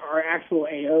 Our actual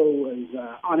AO was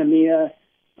Adamiyah,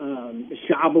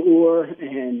 Shabaur,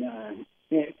 and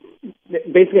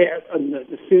basically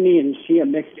the Sunni and Shia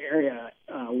mixed area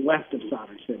west of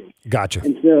Sadr City. Gotcha.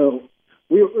 And so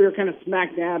we were kind of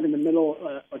smack dab in the middle,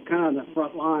 kind of on the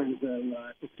front lines of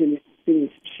the Sunni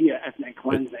Shia ethnic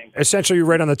cleansing. Essentially, you're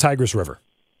right on the Tigris River.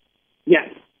 Yes.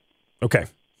 Okay.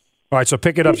 All right, so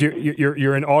pick it up.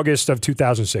 You're in August of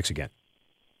 2006 again.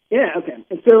 Yeah, okay.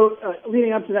 And so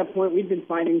leading up to that point, we'd been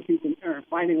fighting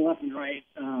left and right.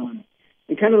 And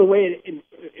kind of the way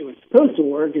it was supposed to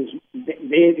work is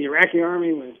the Iraqi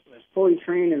army was fully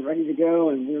trained and ready to go,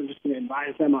 and we were just going to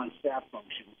advise them on staff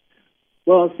functions.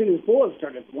 Well, as soon as bullets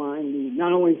started flying, we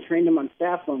not only trained them on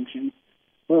staff functions,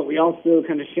 but we also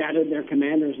kind of shadowed their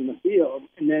commanders in the field.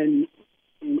 And then,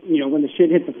 when the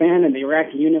shit hit the fan and the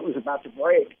Iraqi unit was about to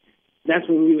break, that's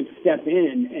when we would step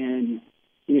in and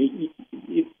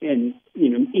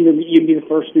either you'd be the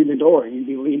first through the door, you'd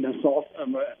be leading assaults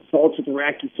with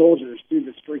Iraqi soldiers through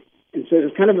the streets. And so it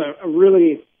was kind of a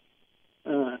really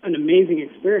an amazing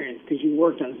experience because you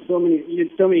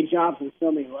did so many jobs on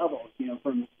so many levels.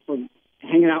 From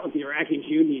hanging out with the Iraqi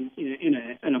Judi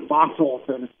in a foxhole,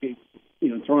 so to speak,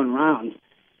 throwing rounds,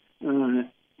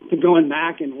 to going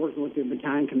back and working with the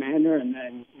battalion commander, and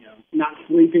then not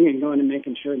sleeping and going and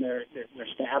making sure their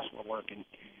staffs were working.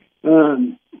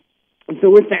 And so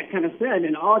with that kind of said,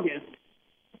 in August,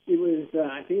 it was,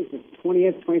 I think it was the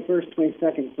 20th, 21st,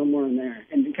 22nd, somewhere in there.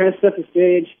 And to kind of set the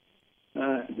stage,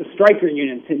 the Stryker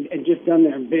units had just done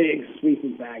their big sweep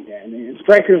of Baghdad. And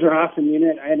Strykers are awesome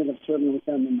unit. I ended up serving with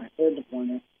them in my third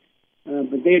deployment.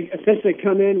 But they'd essentially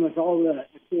come in with all the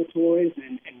cool toys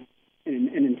and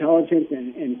and intelligent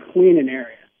and clean an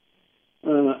area.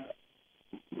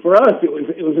 For us, it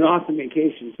was an awesome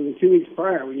vacation. So the 2 weeks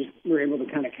prior, we just were able to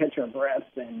kind of catch our breath,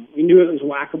 and we knew it was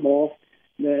whack-a-mole.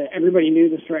 Everybody knew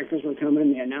the strikers were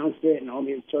coming. They announced it, and all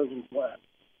the insurgents left.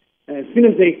 As soon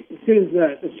as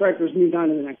the strikers moved on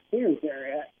to the next clearance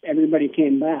area, everybody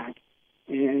came back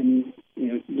and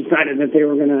decided that they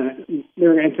were gonna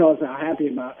tell us how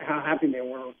happy they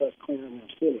were with us clearing their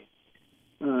city.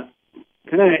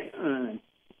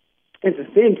 At the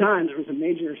same time, there was a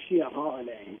major Shia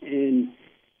holiday, and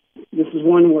this is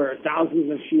one where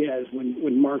thousands of Shias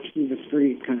would march through the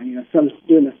street, some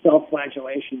doing a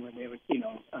self-flagellation where they would,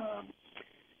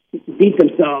 beat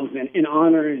themselves in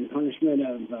honor and punishment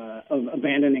of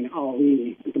abandoning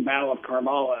Ali at the Battle of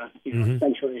Karbala,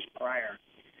 centuries prior.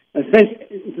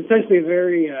 It's essentially a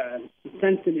very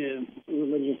sensitive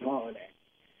religious holiday.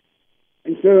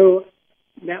 And so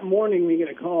that morning we get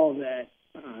a call that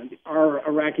our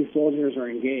Iraqi soldiers are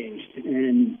engaged.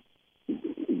 And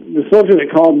the soldier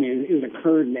that called me, it was a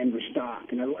Kurd named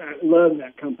Rashtak. And I love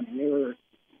that company. They were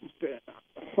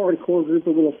a hardcore group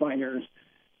of little fighters.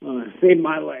 Saved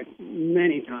my life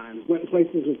many times. Went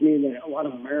places with me that a lot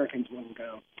of Americans wouldn't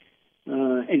go.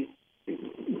 And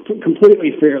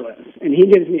completely fearless. And he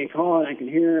gives me a call, and I can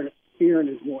hear fear in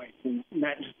his voice. And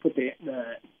that just put the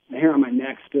hair on my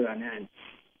neck stood on end.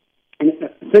 And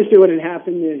essentially what had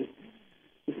happened is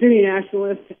the Sunni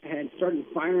nationalists had started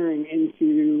firing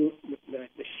into the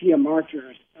Shia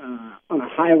marchers on a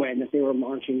highway that they were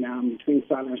marching down between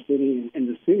Sadr City and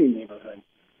the Sunni neighborhood.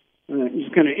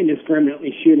 Just kind of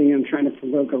indiscriminately shooting them, trying to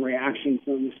provoke a reaction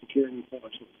from the security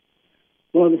forces.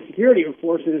 Well, the security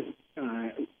forces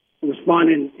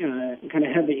responded kind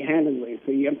of heavy-handedly.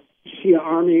 So you have Shia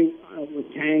army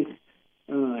with tanks,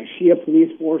 Shia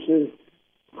police forces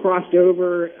crossed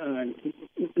over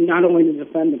not only to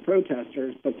defend the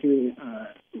protesters, but to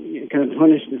kind of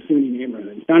punish the Sunni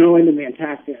neighborhoods. Not only did they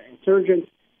attack the insurgents,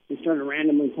 they started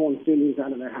randomly pulling Sunnis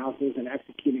out of their houses and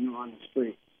executing them on the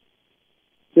street.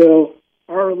 So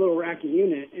our little Iraqi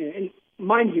unit, and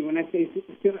mind you, when I say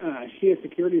Shia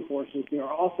security forces, they are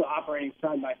also operating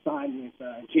side by side with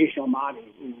Jaish al-Mahdi,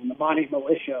 the Mahdi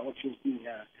militia, which is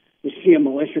the Shia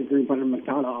militia group under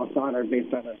Muqtada al-Sadr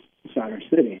based out of Sadr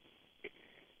City.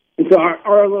 And so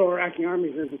our little Iraqi army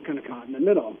is just kind of caught in the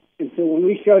middle. And so when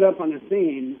we showed up on the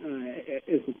scene,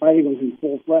 as the fighting was in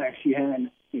full flex, you had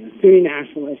Sunni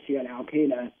nationalists, you had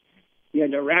al-Qaeda, you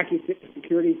had the Iraqi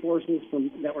security forces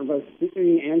that were both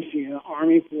Sunni and Shia,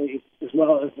 army, police, as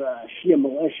well as Shia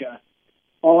militia,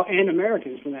 and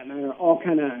Americans for that matter, all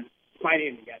kind of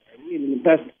fighting together.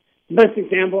 The best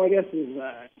example, I guess, is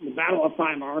the Battle of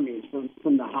Five Armies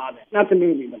from The Hobbit. Not the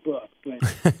movie, the book. But,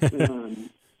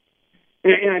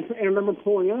 and I remember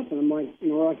pulling up, and I'm like,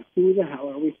 who the hell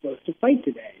are we supposed to fight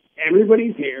today?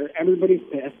 Everybody's here, everybody's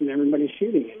pissed, and everybody's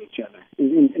shooting at each other.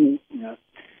 And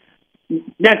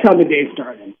that's how the day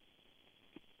started.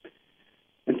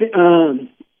 I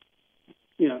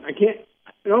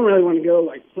don't really want to go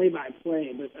like play by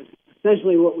play, but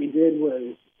essentially what we did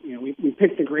was, we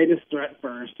picked the greatest threat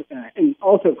first, and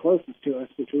also closest to us,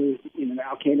 which was, the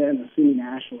al-Qaeda and the Sunni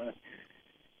nationalists.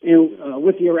 And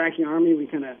with the Iraqi army, we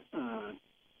kind of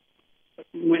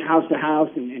went house to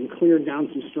house and cleared down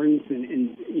some streets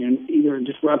and either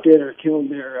disrupted or killed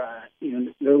their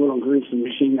little groups of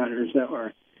machine gunners that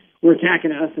were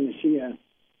attacking us and the Shia.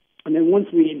 And then once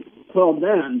we quelled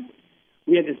them,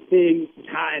 we had this big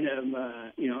tide of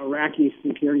Iraqi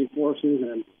security forces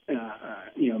and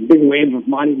big wave of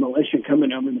Mahdi militia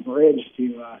coming over the bridge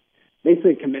to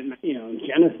basically commit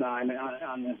genocide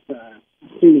on this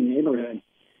Sunni neighborhood.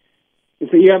 And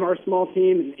so you have our small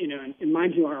team, and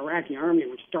mind you, our Iraqi army,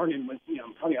 which started with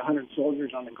probably 100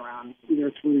 soldiers on the ground,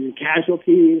 either through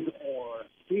casualties or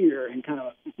fear, and kind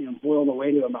of boiled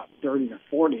away to about 30 or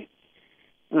 40.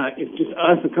 It's just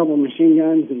us, a couple of machine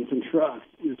guns, and some trucks,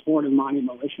 and this horde of Mahdi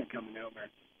militia coming over.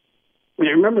 And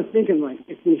I remember thinking,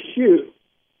 if we shoot,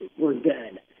 we're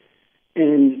dead.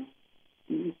 And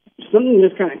something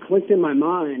just kind of clicked in my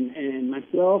mind, and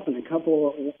myself and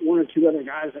one or two other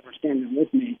guys that were standing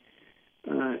with me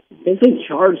basically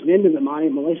charged into the Mahdi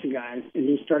militia guys and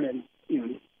just started,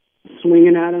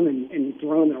 swinging at them and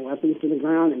throwing their weapons to the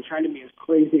ground and trying to be as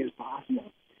crazy as possible.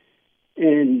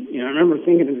 And, I remember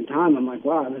thinking at the time, I'm like,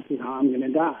 wow, this is how I'm going to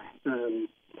die.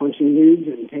 Punching dudes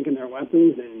and taking their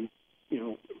weapons and,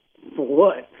 for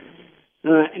what?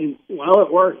 And, well,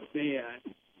 it worked. They,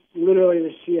 literally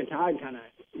the Shia tide kind of,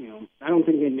 I don't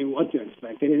think they knew what to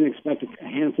expect. They didn't expect a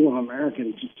handful of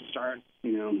Americans just to start,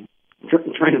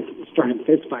 trying to start a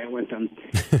fist fight with them.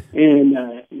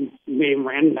 And they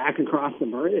ran back across the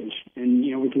bridge. And,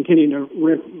 we continued to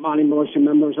rip Mahdi militia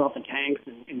members off the tanks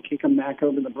and kick them back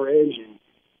over the bridge. And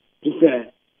just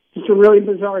a really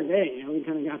bizarre day. We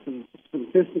kind of got some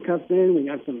fisticuffs in. We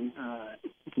got some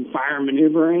fire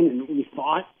maneuvering, and we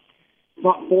fought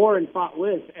for and fought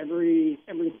with every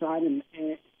side in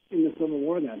the Civil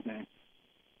War that day.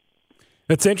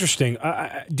 That's interesting.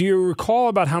 Do you recall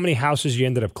about how many houses you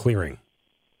ended up clearing?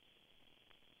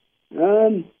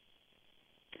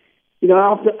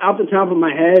 Off the top of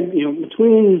my head,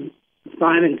 between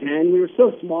 5 and 10, we were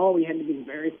so small we had to be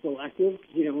very selective.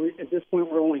 At this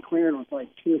point we're only clearing with like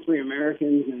 2 or 3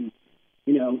 Americans and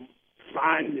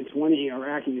 5 to 20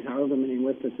 Iraqis, however many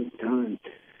with us at the time.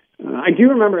 I do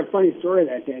remember a funny story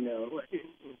that day, though.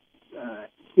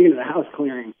 Speaking of the house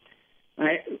clearing,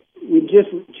 we just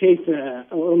chased a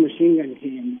little machine gun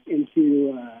team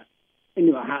into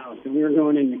a house, and we were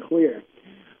going in to clear.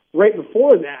 Right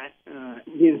before that,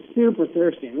 being super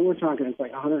thirsty, we're talking it's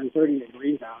like 130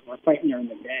 degrees out, and we're fighting during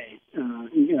the day.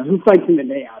 Who fights in the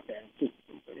day out there? Just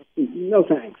no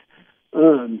thanks.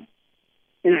 And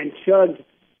I chugged.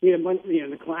 We had a bunch,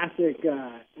 the classic.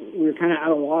 We were kind of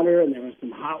out of water, and there was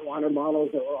some hot water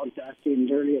bottles that were all dusty and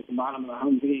dirty at the bottom of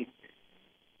the Humvee.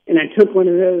 And I took one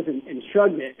of those and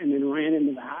chugged it, and then ran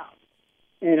into the house.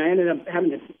 And I ended up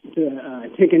having to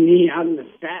take a knee out of the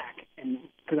stack, and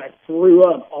because I threw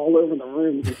up all over the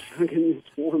room just chugging this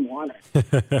warm water.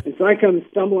 And so I come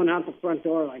stumbling out the front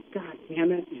door like, God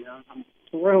damn it, I'm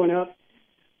throwing up.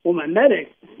 Well, my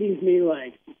medic sees me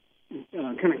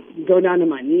kind of go down to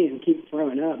my knee and keep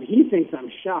throwing up. He thinks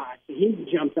I'm shot. He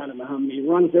jumps out of the Humvee,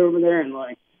 runs over there and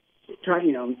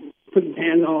puts his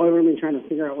hands all over me trying to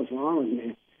figure out what's wrong with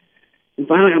me. And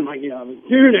finally I'm like,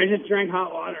 dude, I just drank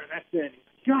hot water. That's it.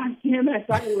 God damn it, I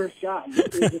thought you were shot. He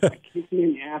just kicks me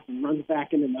in the ass and runs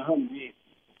back into the Humvee.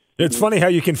 It's funny how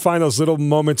you can find those little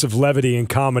moments of levity and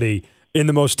comedy in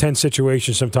the most tense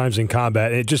situations sometimes in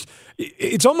combat. And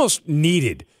it's almost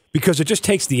needed because it just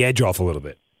takes the edge off a little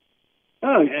bit.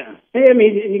 Oh, yeah. Hey,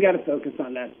 you got to focus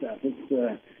on that stuff.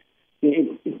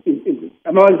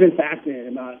 I've always been fascinated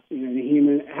about,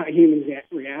 how humans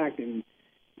react, and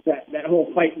that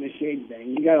whole fight in the shade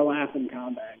thing. You got to laugh in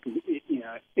combat, because,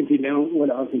 if you don't, what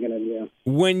else are you going to do?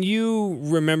 When you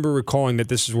remember recalling that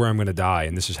this is where I'm going to die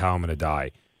and this is how I'm going to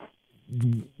die,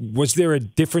 was there a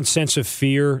different sense of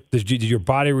fear? Did your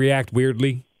body react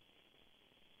weirdly?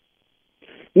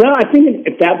 No, I think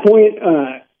at that point,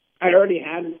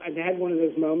 I'd had one of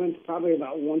those moments probably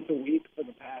about once a week for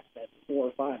the past 4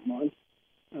 or 5 months,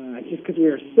 just because we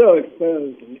were so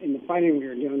exposed, and the fighting we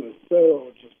were doing was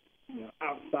so just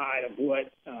outside of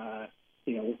what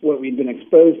we'd been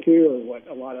exposed to or what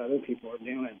a lot of other people are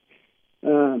doing.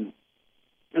 I'll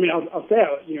say,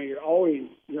 you're always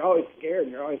scared,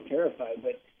 you're always terrified,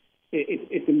 but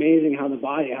it's amazing how the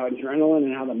body, how adrenaline,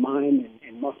 and how the mind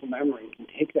and muscle memory can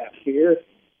take that fear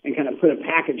and kind of put a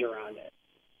package around it.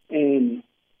 And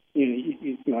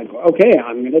you're like, okay,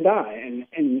 I'm going to die. And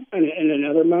in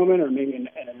another moment, or maybe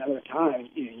at another time,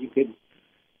 you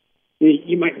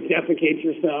might defecate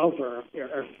yourself or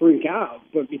freak out.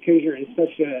 But because you're in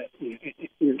such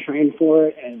you're trained for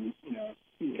it, and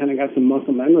you kind of got some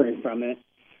muscle memory from it.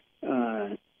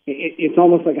 It's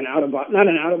almost like not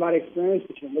an out of body experience,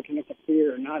 but you're looking at the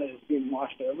fear not as being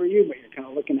washed over you, but you're kind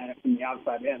of looking at it from the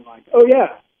outside in, like, oh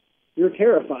yeah, you're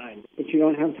terrified, but you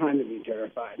don't have time to be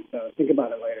terrified. So think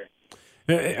about it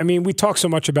later. We talk so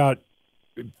much about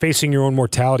facing your own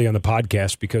mortality on the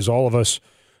podcast because all of us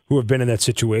who have been in that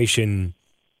situation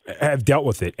have dealt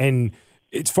with it. And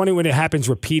it's funny when it happens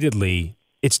repeatedly,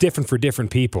 it's different for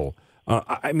different people.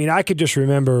 I could just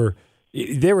remember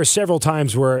there were several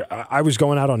times where I was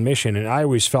going out on mission and I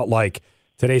always felt like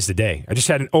today's the day. I just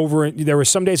had there were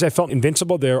some days I felt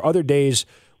invincible. There are other days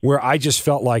where I just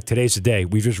felt like today's the day.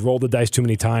 We've just rolled the dice too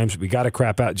many times. We got to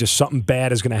crap out. Just something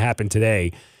bad is going to happen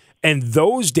today. And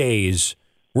those days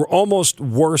were almost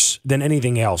worse than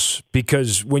anything else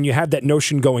because when you have that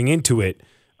notion going into it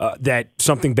that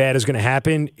something bad is going to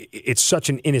happen, it's such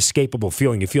an inescapable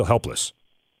feeling. You feel helpless.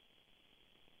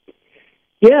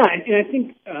 Yeah, and I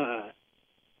think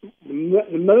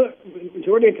the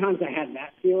majority of times I had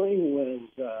that feeling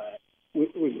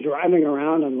was driving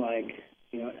around on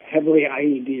heavily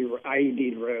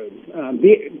IED'd roads.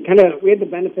 We had the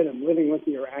benefit of living with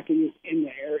the Iraqis in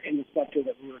the sector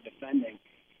that we were defending,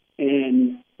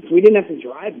 and so we didn't have to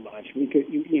drive much. We could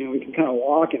kind of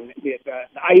walk, and the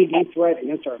IED threat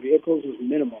against our vehicles was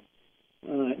minimal.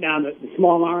 Now the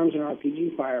small arms and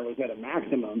RPG fire was at a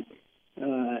maximum,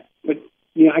 but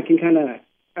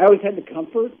I always had the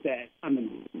comfort that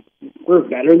we're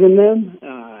better than them,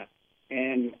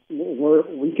 and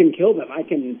we can kill them.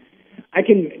 I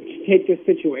can take this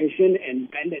situation and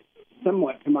bend it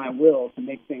somewhat to my will to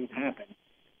make things happen.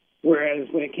 Whereas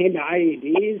when it came to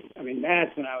IEDs, I mean,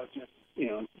 that's when I was just,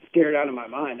 scared out of my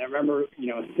mind. I remember,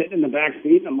 sitting in the back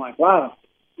seat and I'm like, wow,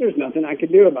 there's nothing I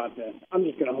could do about this. I'm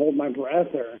just going to hold my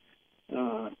breath or,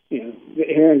 sit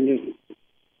here and just,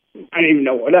 I didn't even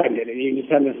know what I did. You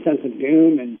just have this sense of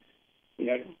doom and,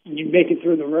 you make it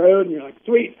through the road and you're like,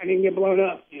 sweet, I didn't get blown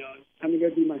up. It's time to go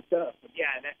do my stuff. But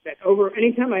yeah,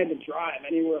 anytime I had to drive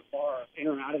anywhere far in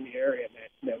or out of the area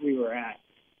that we were at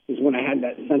is when I had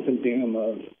that sense of doom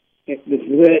of, this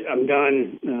is it, I'm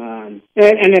done.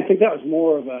 And I think that was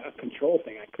more of a control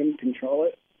thing. I couldn't control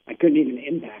it. I couldn't even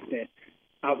impact it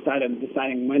outside of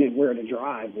deciding when and where to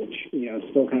drive, which, is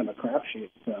still kind of a crapshoot.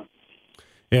 So.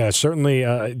 Yeah,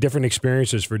 certainly different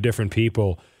experiences for different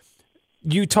people.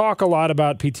 You talk a lot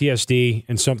about PTSD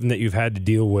and something that you've had to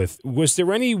deal with. Was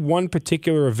there any one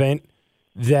particular event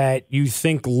that you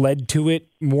think led to it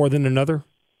more than another?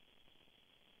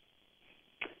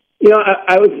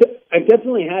 I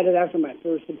definitely had it after my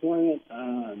first deployment.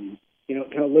 Kind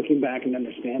of looking back and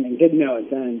understanding, didn't know it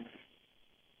then.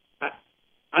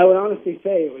 I would honestly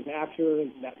say it was after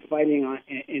that fighting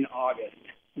in August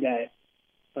that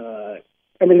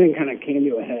everything kind of came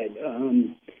to a head.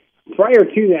 Prior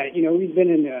to that, we've been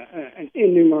in an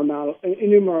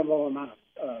innumerable amount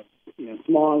of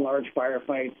small and large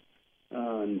firefights.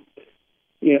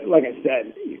 Like I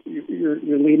said, you're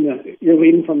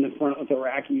leading from the front with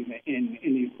Iraqis in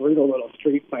these brutal little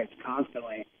street fights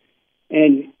constantly.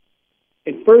 And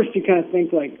at first, you kind of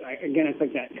think it's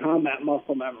like that combat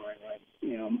muscle memory.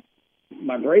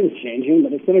 My brain's changing,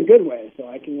 but it's in a good way, so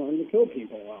I can learn to kill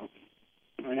people well,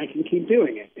 and I can keep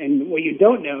doing it. And what you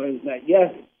don't know is that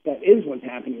yes, that is what's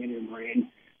happening in your brain.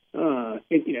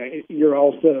 You're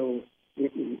also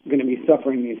going to be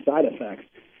suffering these side effects.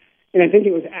 And I think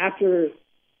it was after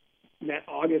that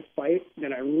August fight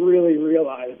that I really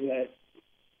realized that,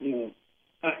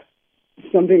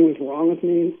 something was wrong with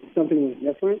me, something was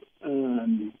different.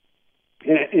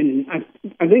 And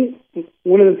I think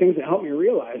one of the things that helped me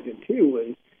realize it too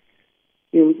was,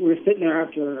 we were sitting there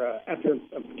after a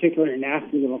particularly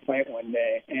nasty little fight one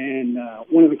day, and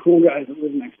one of the cool guys that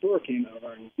lived next door came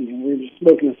over, and we were just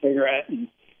smoking a cigarette, and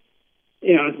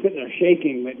I was sitting there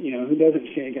shaking, but who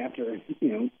doesn't shake after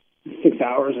 6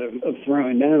 hours of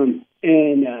throwing down?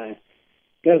 And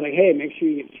guy's like, hey, make sure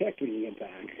you get checked when you get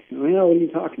back. I'm like, oh, what are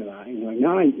you talking about? He's like,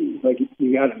 no, he's like,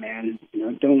 you got it, man.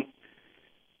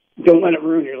 Don't let it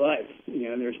ruin your life.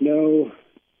 There's no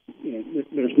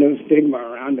stigma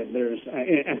around it.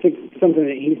 I think something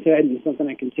that he said and something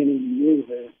I continue to use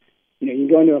is, you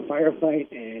go into a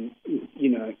firefight and,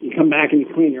 you come back and you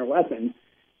clean your weapon.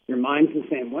 Your mind's the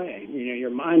same way. Your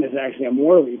mind is actually a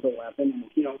more lethal weapon. And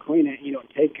if you don't clean it, you don't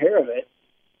take care of it.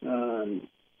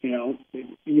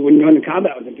 You wouldn't go into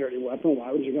combat with a dirty weapon.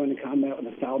 Why would you go into combat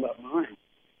with a fouled up mind?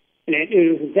 And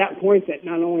it was at that point that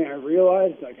not only I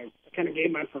realized, I kind of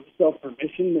gave myself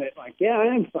permission that, yeah,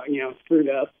 I am, screwed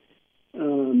up.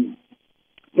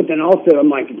 But then also, I'm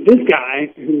like, this guy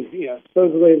who's,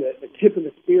 supposedly the tip of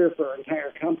the spear for our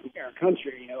entire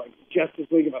country, like Justice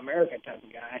League of America type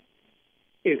of guy,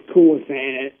 is cool with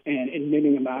saying it and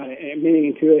admitting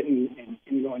to it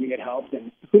and going to get help.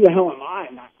 And who the hell am I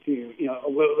not to, a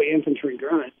lowly infantry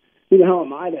grunt, who the hell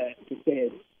am I to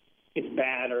say it's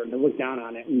bad or to look down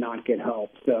on it and not get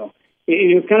help? So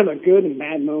it was kind of a good and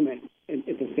bad moment at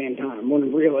the same time. One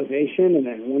of realization and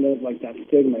then one of that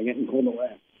stigma getting pulled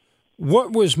away.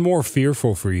 What was more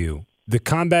fearful for you, the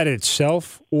combat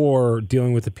itself or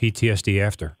dealing with the PTSD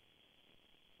after?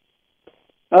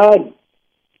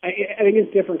 I think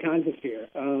it's different kinds of fear.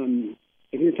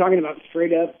 If you're talking about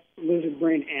straight up lizard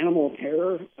brain animal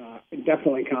terror,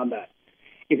 definitely combat.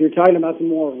 If you're talking about the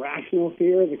more rational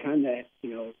fear, the kind that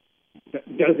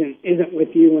isn't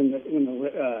with you when the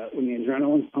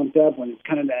adrenaline's pumped up, when it's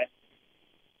kind of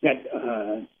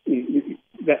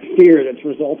that fear that's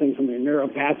resulting from your neural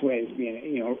pathways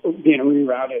being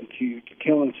rerouted to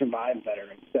kill and survive better.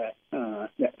 It's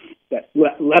that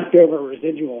leftover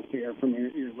residual fear from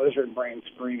your lizard brain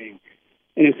screaming,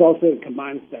 and it's also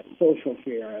combines that social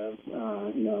fear of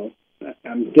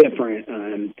I'm different.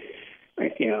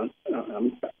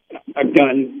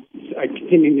 I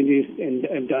continue to do and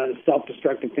have done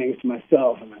self-destructive things to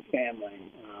myself and my family.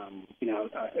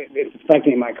 It's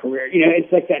affecting my career.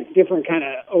 It's like that different kind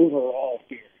of overall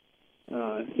fear.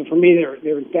 So for me,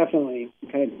 there were definitely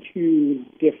kind of two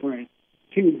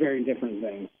very different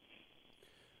things.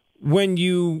 When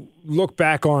you look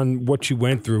back on what you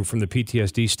went through from the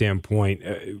PTSD standpoint,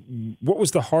 what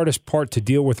was the hardest part to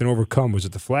deal with and overcome? Was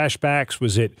it the flashbacks?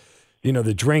 Was it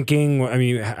the drinking. I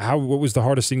mean, what was the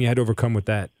hardest thing you had to overcome with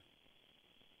that?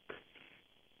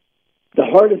 The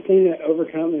hardest thing to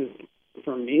overcome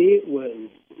for me was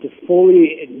to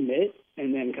fully admit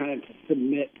and then kind of to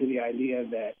submit to the idea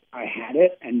that I had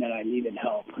it and that I needed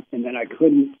help and that I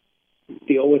couldn't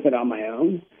deal with it on my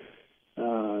own.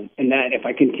 And that if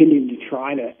I continued to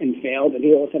try to and fail to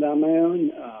deal with it on my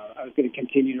own, I was going to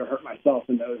continue to hurt myself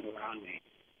and those around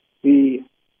me.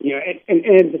 And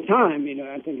at the time,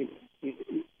 I think it's,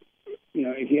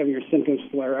 if you have your symptoms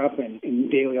flare up in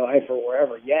daily life or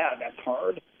wherever, yeah, that's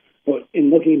hard. But in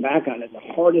looking back on it, the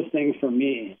hardest thing for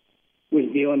me was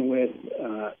dealing with,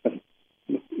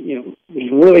 was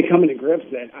really coming to grips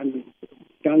that I've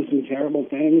done some terrible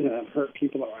things and I've hurt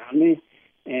people around me.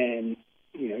 And,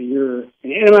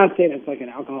 and I'm not saying it's like an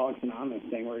Alcoholics Anonymous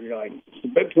thing where you're like,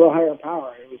 submit to a higher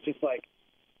power. It was just like,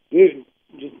 dude,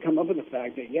 just come up with the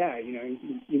fact that, yeah,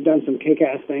 you've done some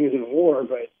kick-ass things in war,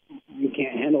 but you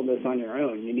can't handle this on your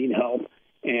own. You need help,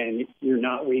 and you're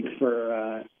not weak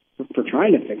for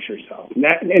trying to fix yourself. And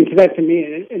that to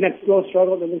me, and that's still a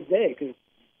struggle to this day, because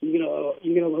you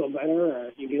get a little better,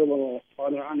 or you get a little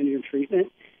farther on in your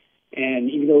treatment, and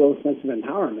you get a little sense of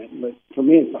empowerment. But for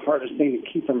me, it's the hardest thing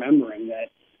to keep remembering that,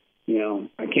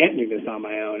 I can't do this on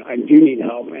my own. I do need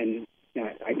help, and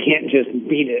I can't just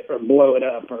beat it or blow it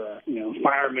up or,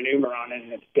 fire a maneuver on it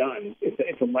and it's done.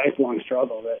 It's a lifelong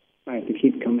struggle that I have to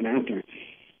keep coming after.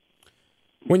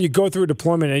 When you go through a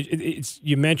deployment,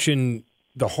 you mentioned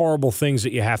the horrible things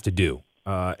that you have to do.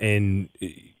 And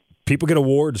people get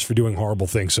awards for doing horrible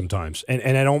things sometimes.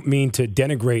 And I don't mean to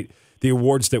denigrate the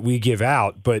awards that we give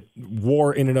out, but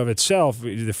war in and of itself,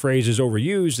 the phrase is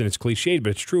overused and it's cliched, but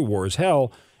it's true. War is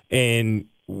hell. And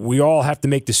we all have to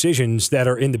make decisions that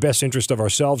are in the best interest of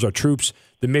ourselves, our troops,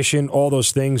 the mission, all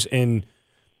those things. And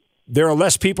there are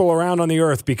less people around on the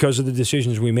earth because of the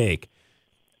decisions we make.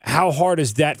 How hard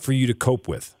is that for you to cope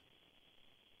with?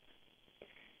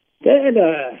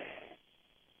 That,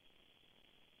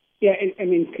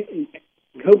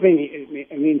 coping,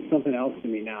 it means something else to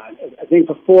me now. I think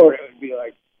before it would be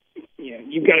like,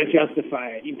 you've got to justify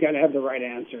it. You've got to have the right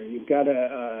answer. You've got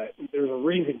to, there's a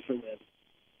reason for this.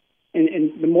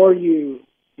 And the more at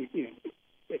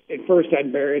first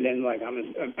I'd bury it in like I'm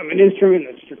an instrument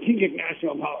of strategic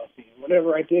national policy. And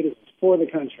whatever I did, it was for the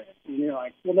country. And you're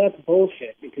like, well, that's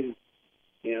bullshit because,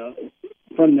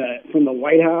 from the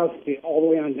White House to all the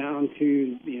way on down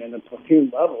to the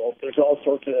platoon level, there's all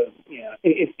sorts of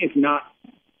it's not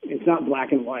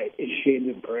black and white. It's shades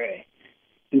of gray.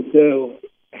 And so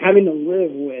having to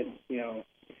live with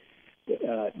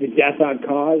the death I've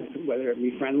caused, whether it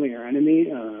be friendly or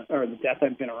enemy, or the death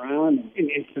I've been around,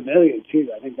 and civilian too.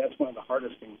 I think that's one of the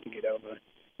hardest things to get over.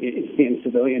 Is seeing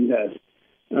civilian death.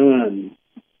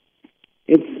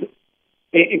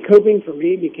 Coping for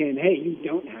me became, hey, you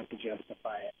don't have to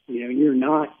justify it. You're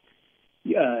not.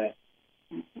 There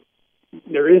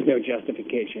is no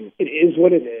justification. It is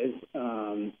what it is.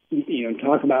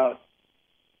 Talk about.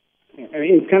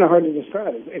 It's kind of hard to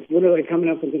describe. It's literally coming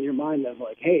up within your mind of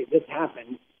like, hey, this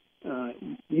happened.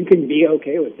 You can be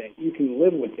okay with it. You can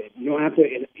live with it. You don't have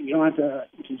to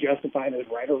justify it as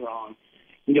right or wrong.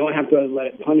 You don't have to let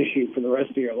it punish you for the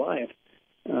rest of your life.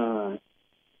 But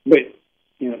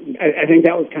I think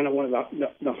that was kind of one of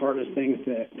the hardest things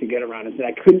to get around is that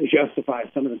I couldn't justify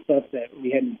some of the stuff that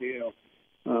we had to do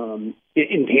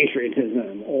in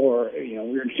patriotism, or we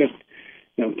were just.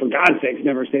 For God's sakes,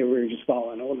 never say we were just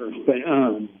following orders, but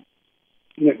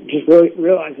just really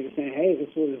realizing, saying, "Hey,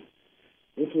 this was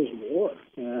war.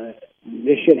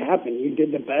 This shit happened. You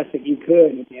did the best that you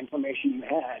could with the information you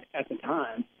had at the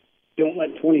time. Don't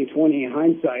let 2020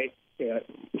 hindsight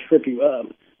trip you up.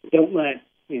 Don't let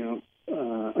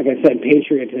like I said,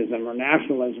 patriotism or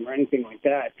nationalism or anything like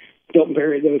that. Don't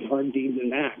bury those hard deeds in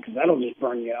that because that'll just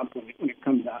burn you up when it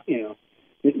comes out.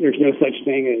 There's no such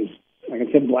thing as." Like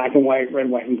I said, black and white, red,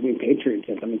 white, and blue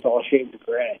patriotism. It's all shades of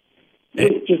gray.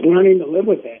 It's just learning to live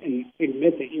with it and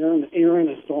admit that you're in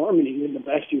a storm and you did the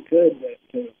best you could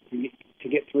to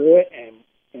get through it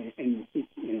and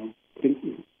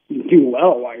do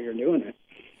well while you're doing it.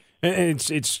 And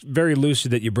it's very lucid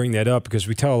that you bring that up because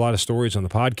we tell a lot of stories on the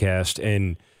podcast,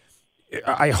 and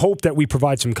I hope that we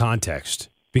provide some context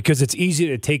because it's easy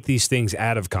to take these things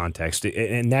out of context,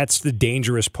 and that's the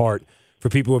dangerous part. For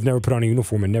people who have never put on a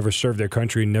uniform and never served their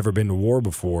country and never been to war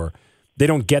before, they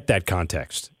don't get that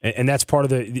context. And that's part of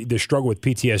the struggle with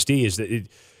PTSD is that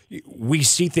we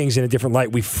see things in a different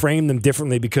light. We frame them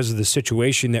differently because of the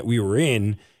situation that we were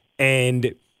in.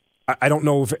 And I don't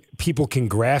know if people can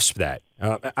grasp that.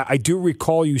 I do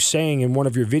recall you saying in one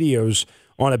of your videos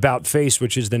on About Face,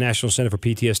 which is the National Center for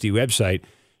PTSD website,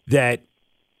 that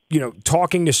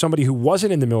talking to somebody who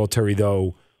wasn't in the military,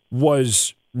 though,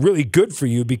 was really good for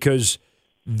you because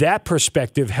that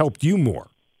perspective helped you more.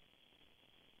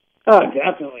 Oh,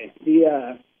 definitely.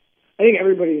 I think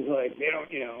everybody's like, they don't,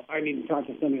 I need to talk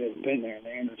to somebody that's been there and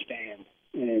they understand.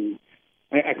 And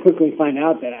I quickly find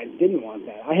out that I didn't want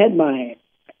that. I had my,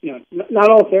 not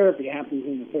all therapy happens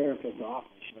in the therapist's office.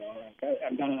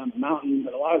 I've done it on the mountain,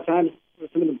 but a lot of times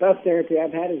some of the best therapy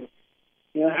I've had is,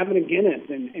 having a Guinness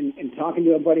and talking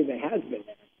to a buddy that has been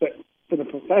there. But for the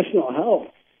professional help,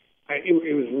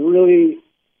 it was really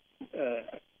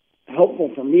helpful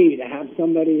for me to have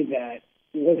somebody that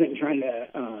wasn't trying to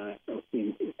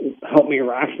help me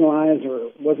rationalize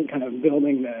or wasn't kind of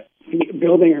building or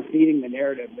feeding the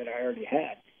narrative that I already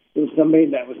had. It was somebody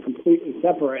that was completely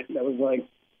separate, that was like,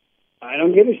 I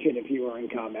don't give a shit if you were in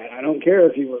combat. I don't care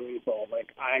if you were lethal.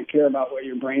 Like, I care about what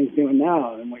your brain's doing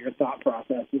now and what your thought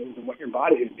process is and what your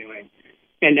body is doing.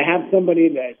 And to have somebody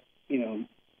that,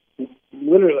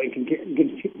 literally can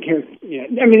care,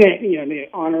 they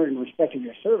honor and respect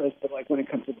your service, but like when it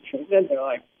comes to the treatment, they're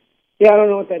like, yeah, I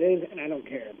don't know what that is, and I don't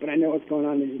care, but I know what's going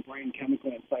on in your brain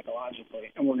chemically and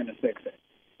psychologically, and we're going to fix it.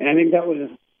 And I think that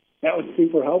was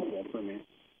super helpful for me.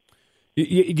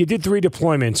 You did 3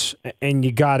 deployments, and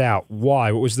you got out.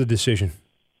 Why? What was the decision?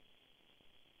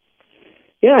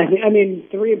 Yeah, I mean,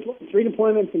 three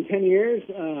deployments in 10 years.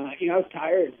 I was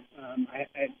tired. I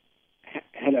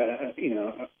had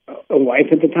a wife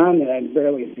at the time that I'd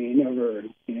barely seen over.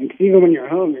 Because even when you're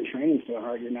home, you're training so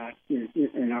hard, you're not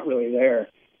really there.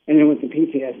 And then with the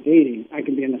PTSD, I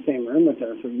could be in the same room with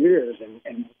her for years,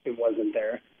 and it wasn't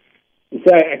there. And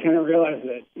so I kind of realized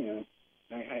that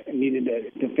I needed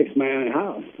to fix my own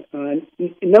house.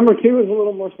 Number 2 was a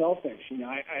little more selfish.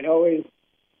 I'd always,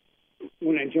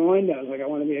 when I joined, I was like, I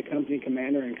want to be a company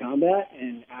commander in combat,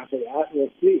 and after that,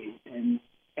 we'll see. And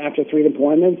after 3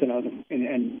 deployments, and I was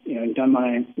done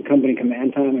my company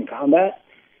command time in combat,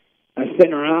 I was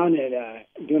sitting around at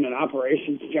doing an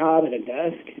operations job at a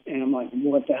desk, and I'm like,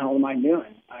 what the hell am I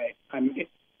doing? I'm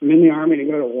in the Army to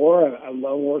go to war. I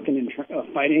love working and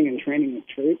fighting and training with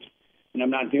troops, and I'm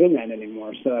not doing that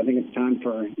anymore. So I think it's time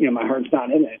for, my heart's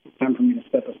not in it. It's time for me to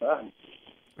step aside.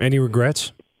 Any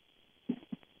regrets?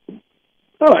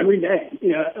 Oh, every day.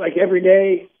 Like every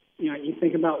day, you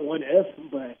think about what if,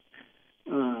 but,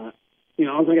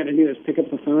 all I got to do is pick up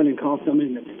the phone and call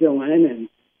somebody that's still in, and,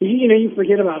 you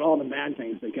forget about all the bad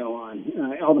things that go on,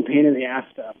 all the pain in the ass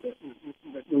stuff, the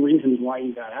reasons why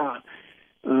you got out.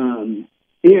 All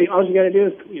you got to do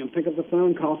is, pick up the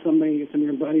phone, call somebody, some of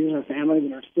your buddies or family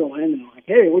that are still in, and like,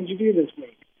 hey, what'd you do this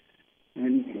week?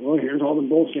 And, well, here's all the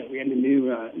bullshit we had to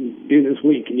do this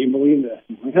week. Can you believe that?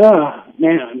 I'm like,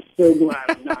 man, I'm so glad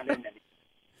I'm not in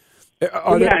it.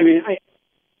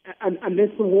 I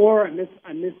miss the war. I miss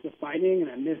the fighting,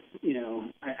 and I miss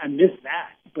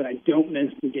that. But I don't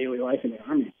miss the daily life in the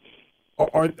Army.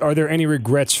 Are there any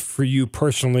regrets for you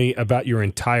personally about your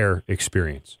entire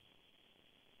experience?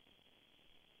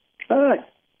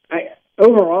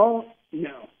 Overall,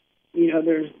 no.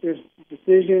 There's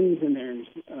decisions and there's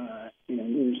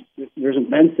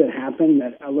events that happen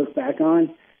that I look back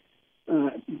on.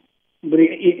 But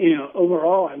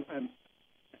overall,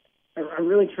 I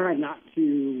really try not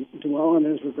to dwell on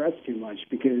those regrets too much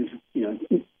because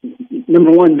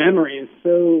number one, memory is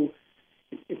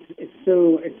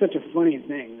it's such a funny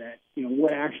thing that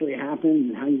what actually happened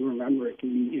and how you remember it can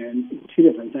be 2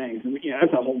 different things. And,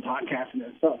 that's a whole podcast in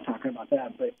itself talking about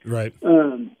that. But right.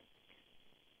 And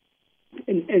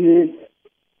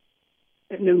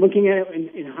then looking at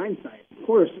it in hindsight, of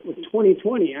course, with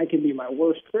 2020, I can be my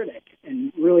worst critic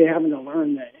and really having to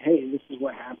learn that, hey, this is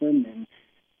what happened. And,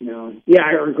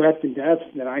 I regret the deaths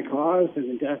that I caused and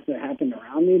the deaths that happened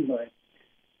around me, but,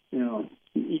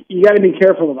 you got to be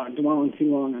careful about dwelling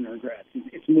too long on regrets.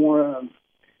 It's more of,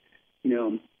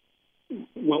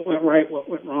 what went right, what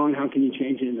went wrong, how can you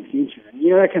change it in the future? And,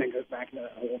 that kind of goes back to the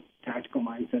whole tactical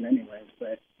mindset anyways.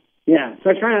 But, yeah, so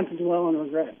I try not to dwell on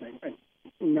regrets. I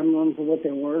remember them for what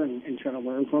they were and try to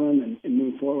learn from them and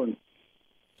move forward.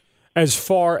 As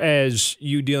far as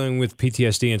you dealing with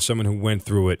PTSD and someone who went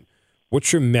through it,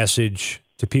 what's your message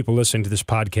to people listening to this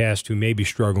podcast who may be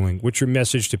struggling? What's your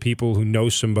message to people who know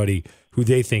somebody who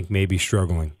they think may be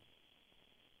struggling?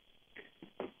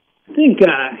 I think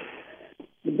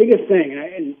the biggest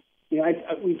thing,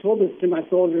 we told this to my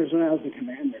soldiers when I was a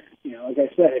commander. Like I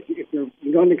said, if you're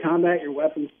going to combat, your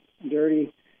weapon's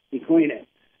dirty, you clean it.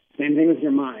 Same thing with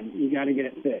your mind. You got to get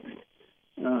it fixed.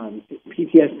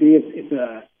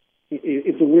 PTSD,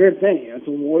 it's a weird thing. It's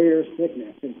a warrior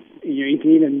sickness. You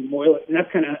can even boil it, and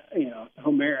that's kind of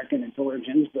Homeric in its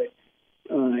origins. But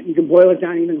you can boil it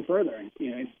down even further.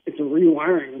 It's a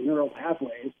rewiring of neural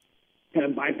pathways to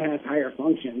bypass higher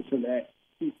functions so that,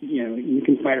 you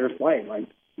can fight or flight. Like,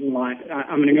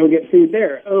 I'm going to go get food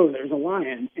there. Oh, there's a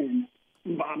lion, and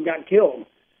Bob got killed.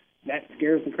 That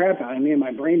scares the crap out of me, and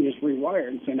my brain just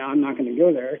rewired. So now I'm not going to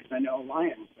go there because I know a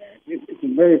lion's there. It's a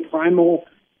very primal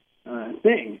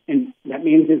thing, and that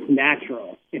means it's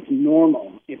natural, it's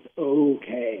normal, it's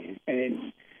okay,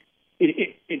 and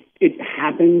it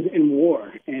happens in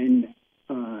war. And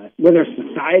whether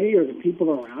society or the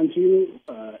people around you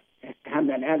have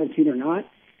that attitude or not,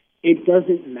 it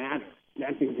doesn't matter.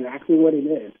 That's exactly what it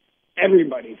is.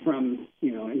 Everybody from,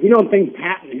 if you don't think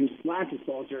Patton, who slapped a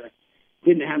soldier,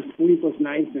 didn't have sleepless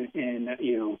nights and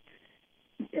a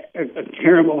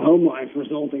terrible home life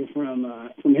resulting from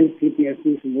his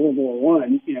PTSD from World War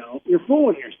I, you're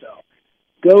fooling yourself.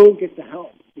 Go get the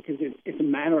help, because it's a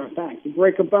matter of fact. You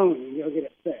break a bone, you go get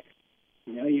it fixed.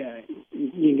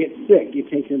 You get sick, you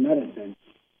take your medicine.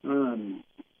 And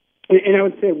I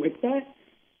would say with that,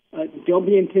 don't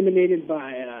be intimidated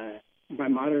by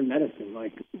modern medicine,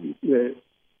 like the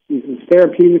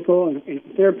therapeutic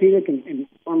and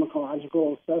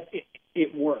pharmacological stuff.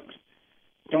 It works.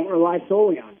 Don't rely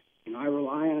solely on it. I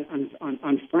rely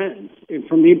on friends. And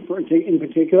for me, in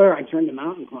particular, I turned to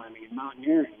mountain climbing and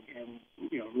mountaineering, and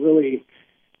really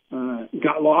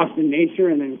got lost in nature,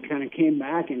 and then kind of came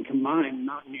back and combined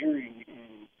mountaineering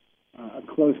and a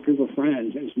close group of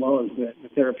friends, as well as the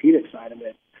therapeutic side of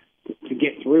it, to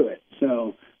get through it.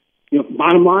 So,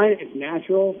 bottom line, it's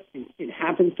natural. It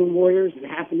happens to warriors. It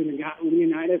happened to the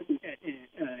Leonidas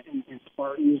and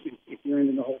Spartans. If you're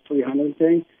into the whole 300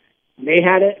 thing, they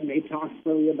had it, and they talked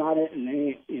freely about it, and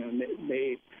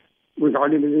they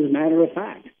regarded it as a matter of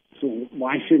fact. So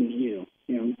why shouldn't you?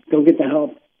 Go get the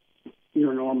help.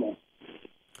 You're normal.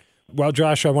 Well,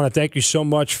 Josh, I want to thank you so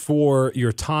much for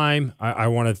your time. I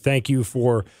want to thank you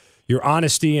for your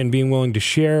honesty and being willing to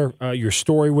share your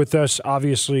story with us.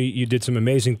 Obviously, you did some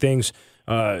amazing things,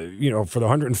 for the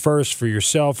 101st, for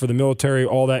yourself, for the military,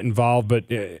 all that involved. But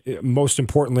most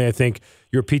importantly, I think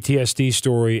your PTSD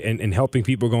story and helping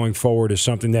people going forward is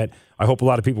something that I hope a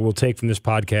lot of people will take from this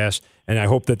podcast. And I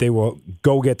hope that they will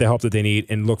go get the help that they need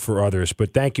and look for others.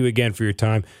 But thank you again for your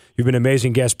time. You've been an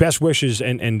amazing guest. Best wishes,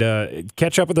 and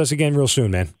catch up with us again real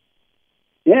soon, man.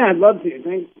 Yeah, I'd love to.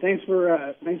 Thanks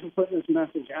for putting this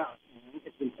message out.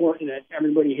 It's important that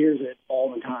everybody hears it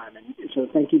all the time, and so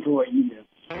thank you for what you do.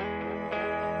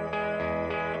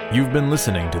 You've been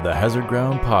listening to the Hazard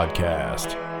Ground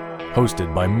Podcast,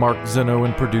 hosted by Mark Zeno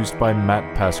and produced by Matt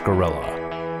Pasquarella.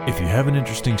 If you have an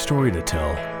interesting story to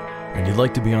tell and you'd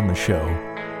like to be on the show,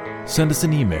 send us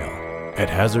an email at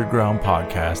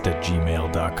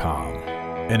hazardgroundpodcast@gmail.com.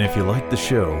 And if you like the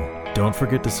show, don't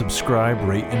forget to subscribe,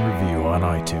 rate, and review on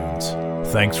iTunes.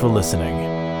 Thanks for listening.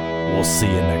 We'll see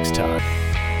you next time.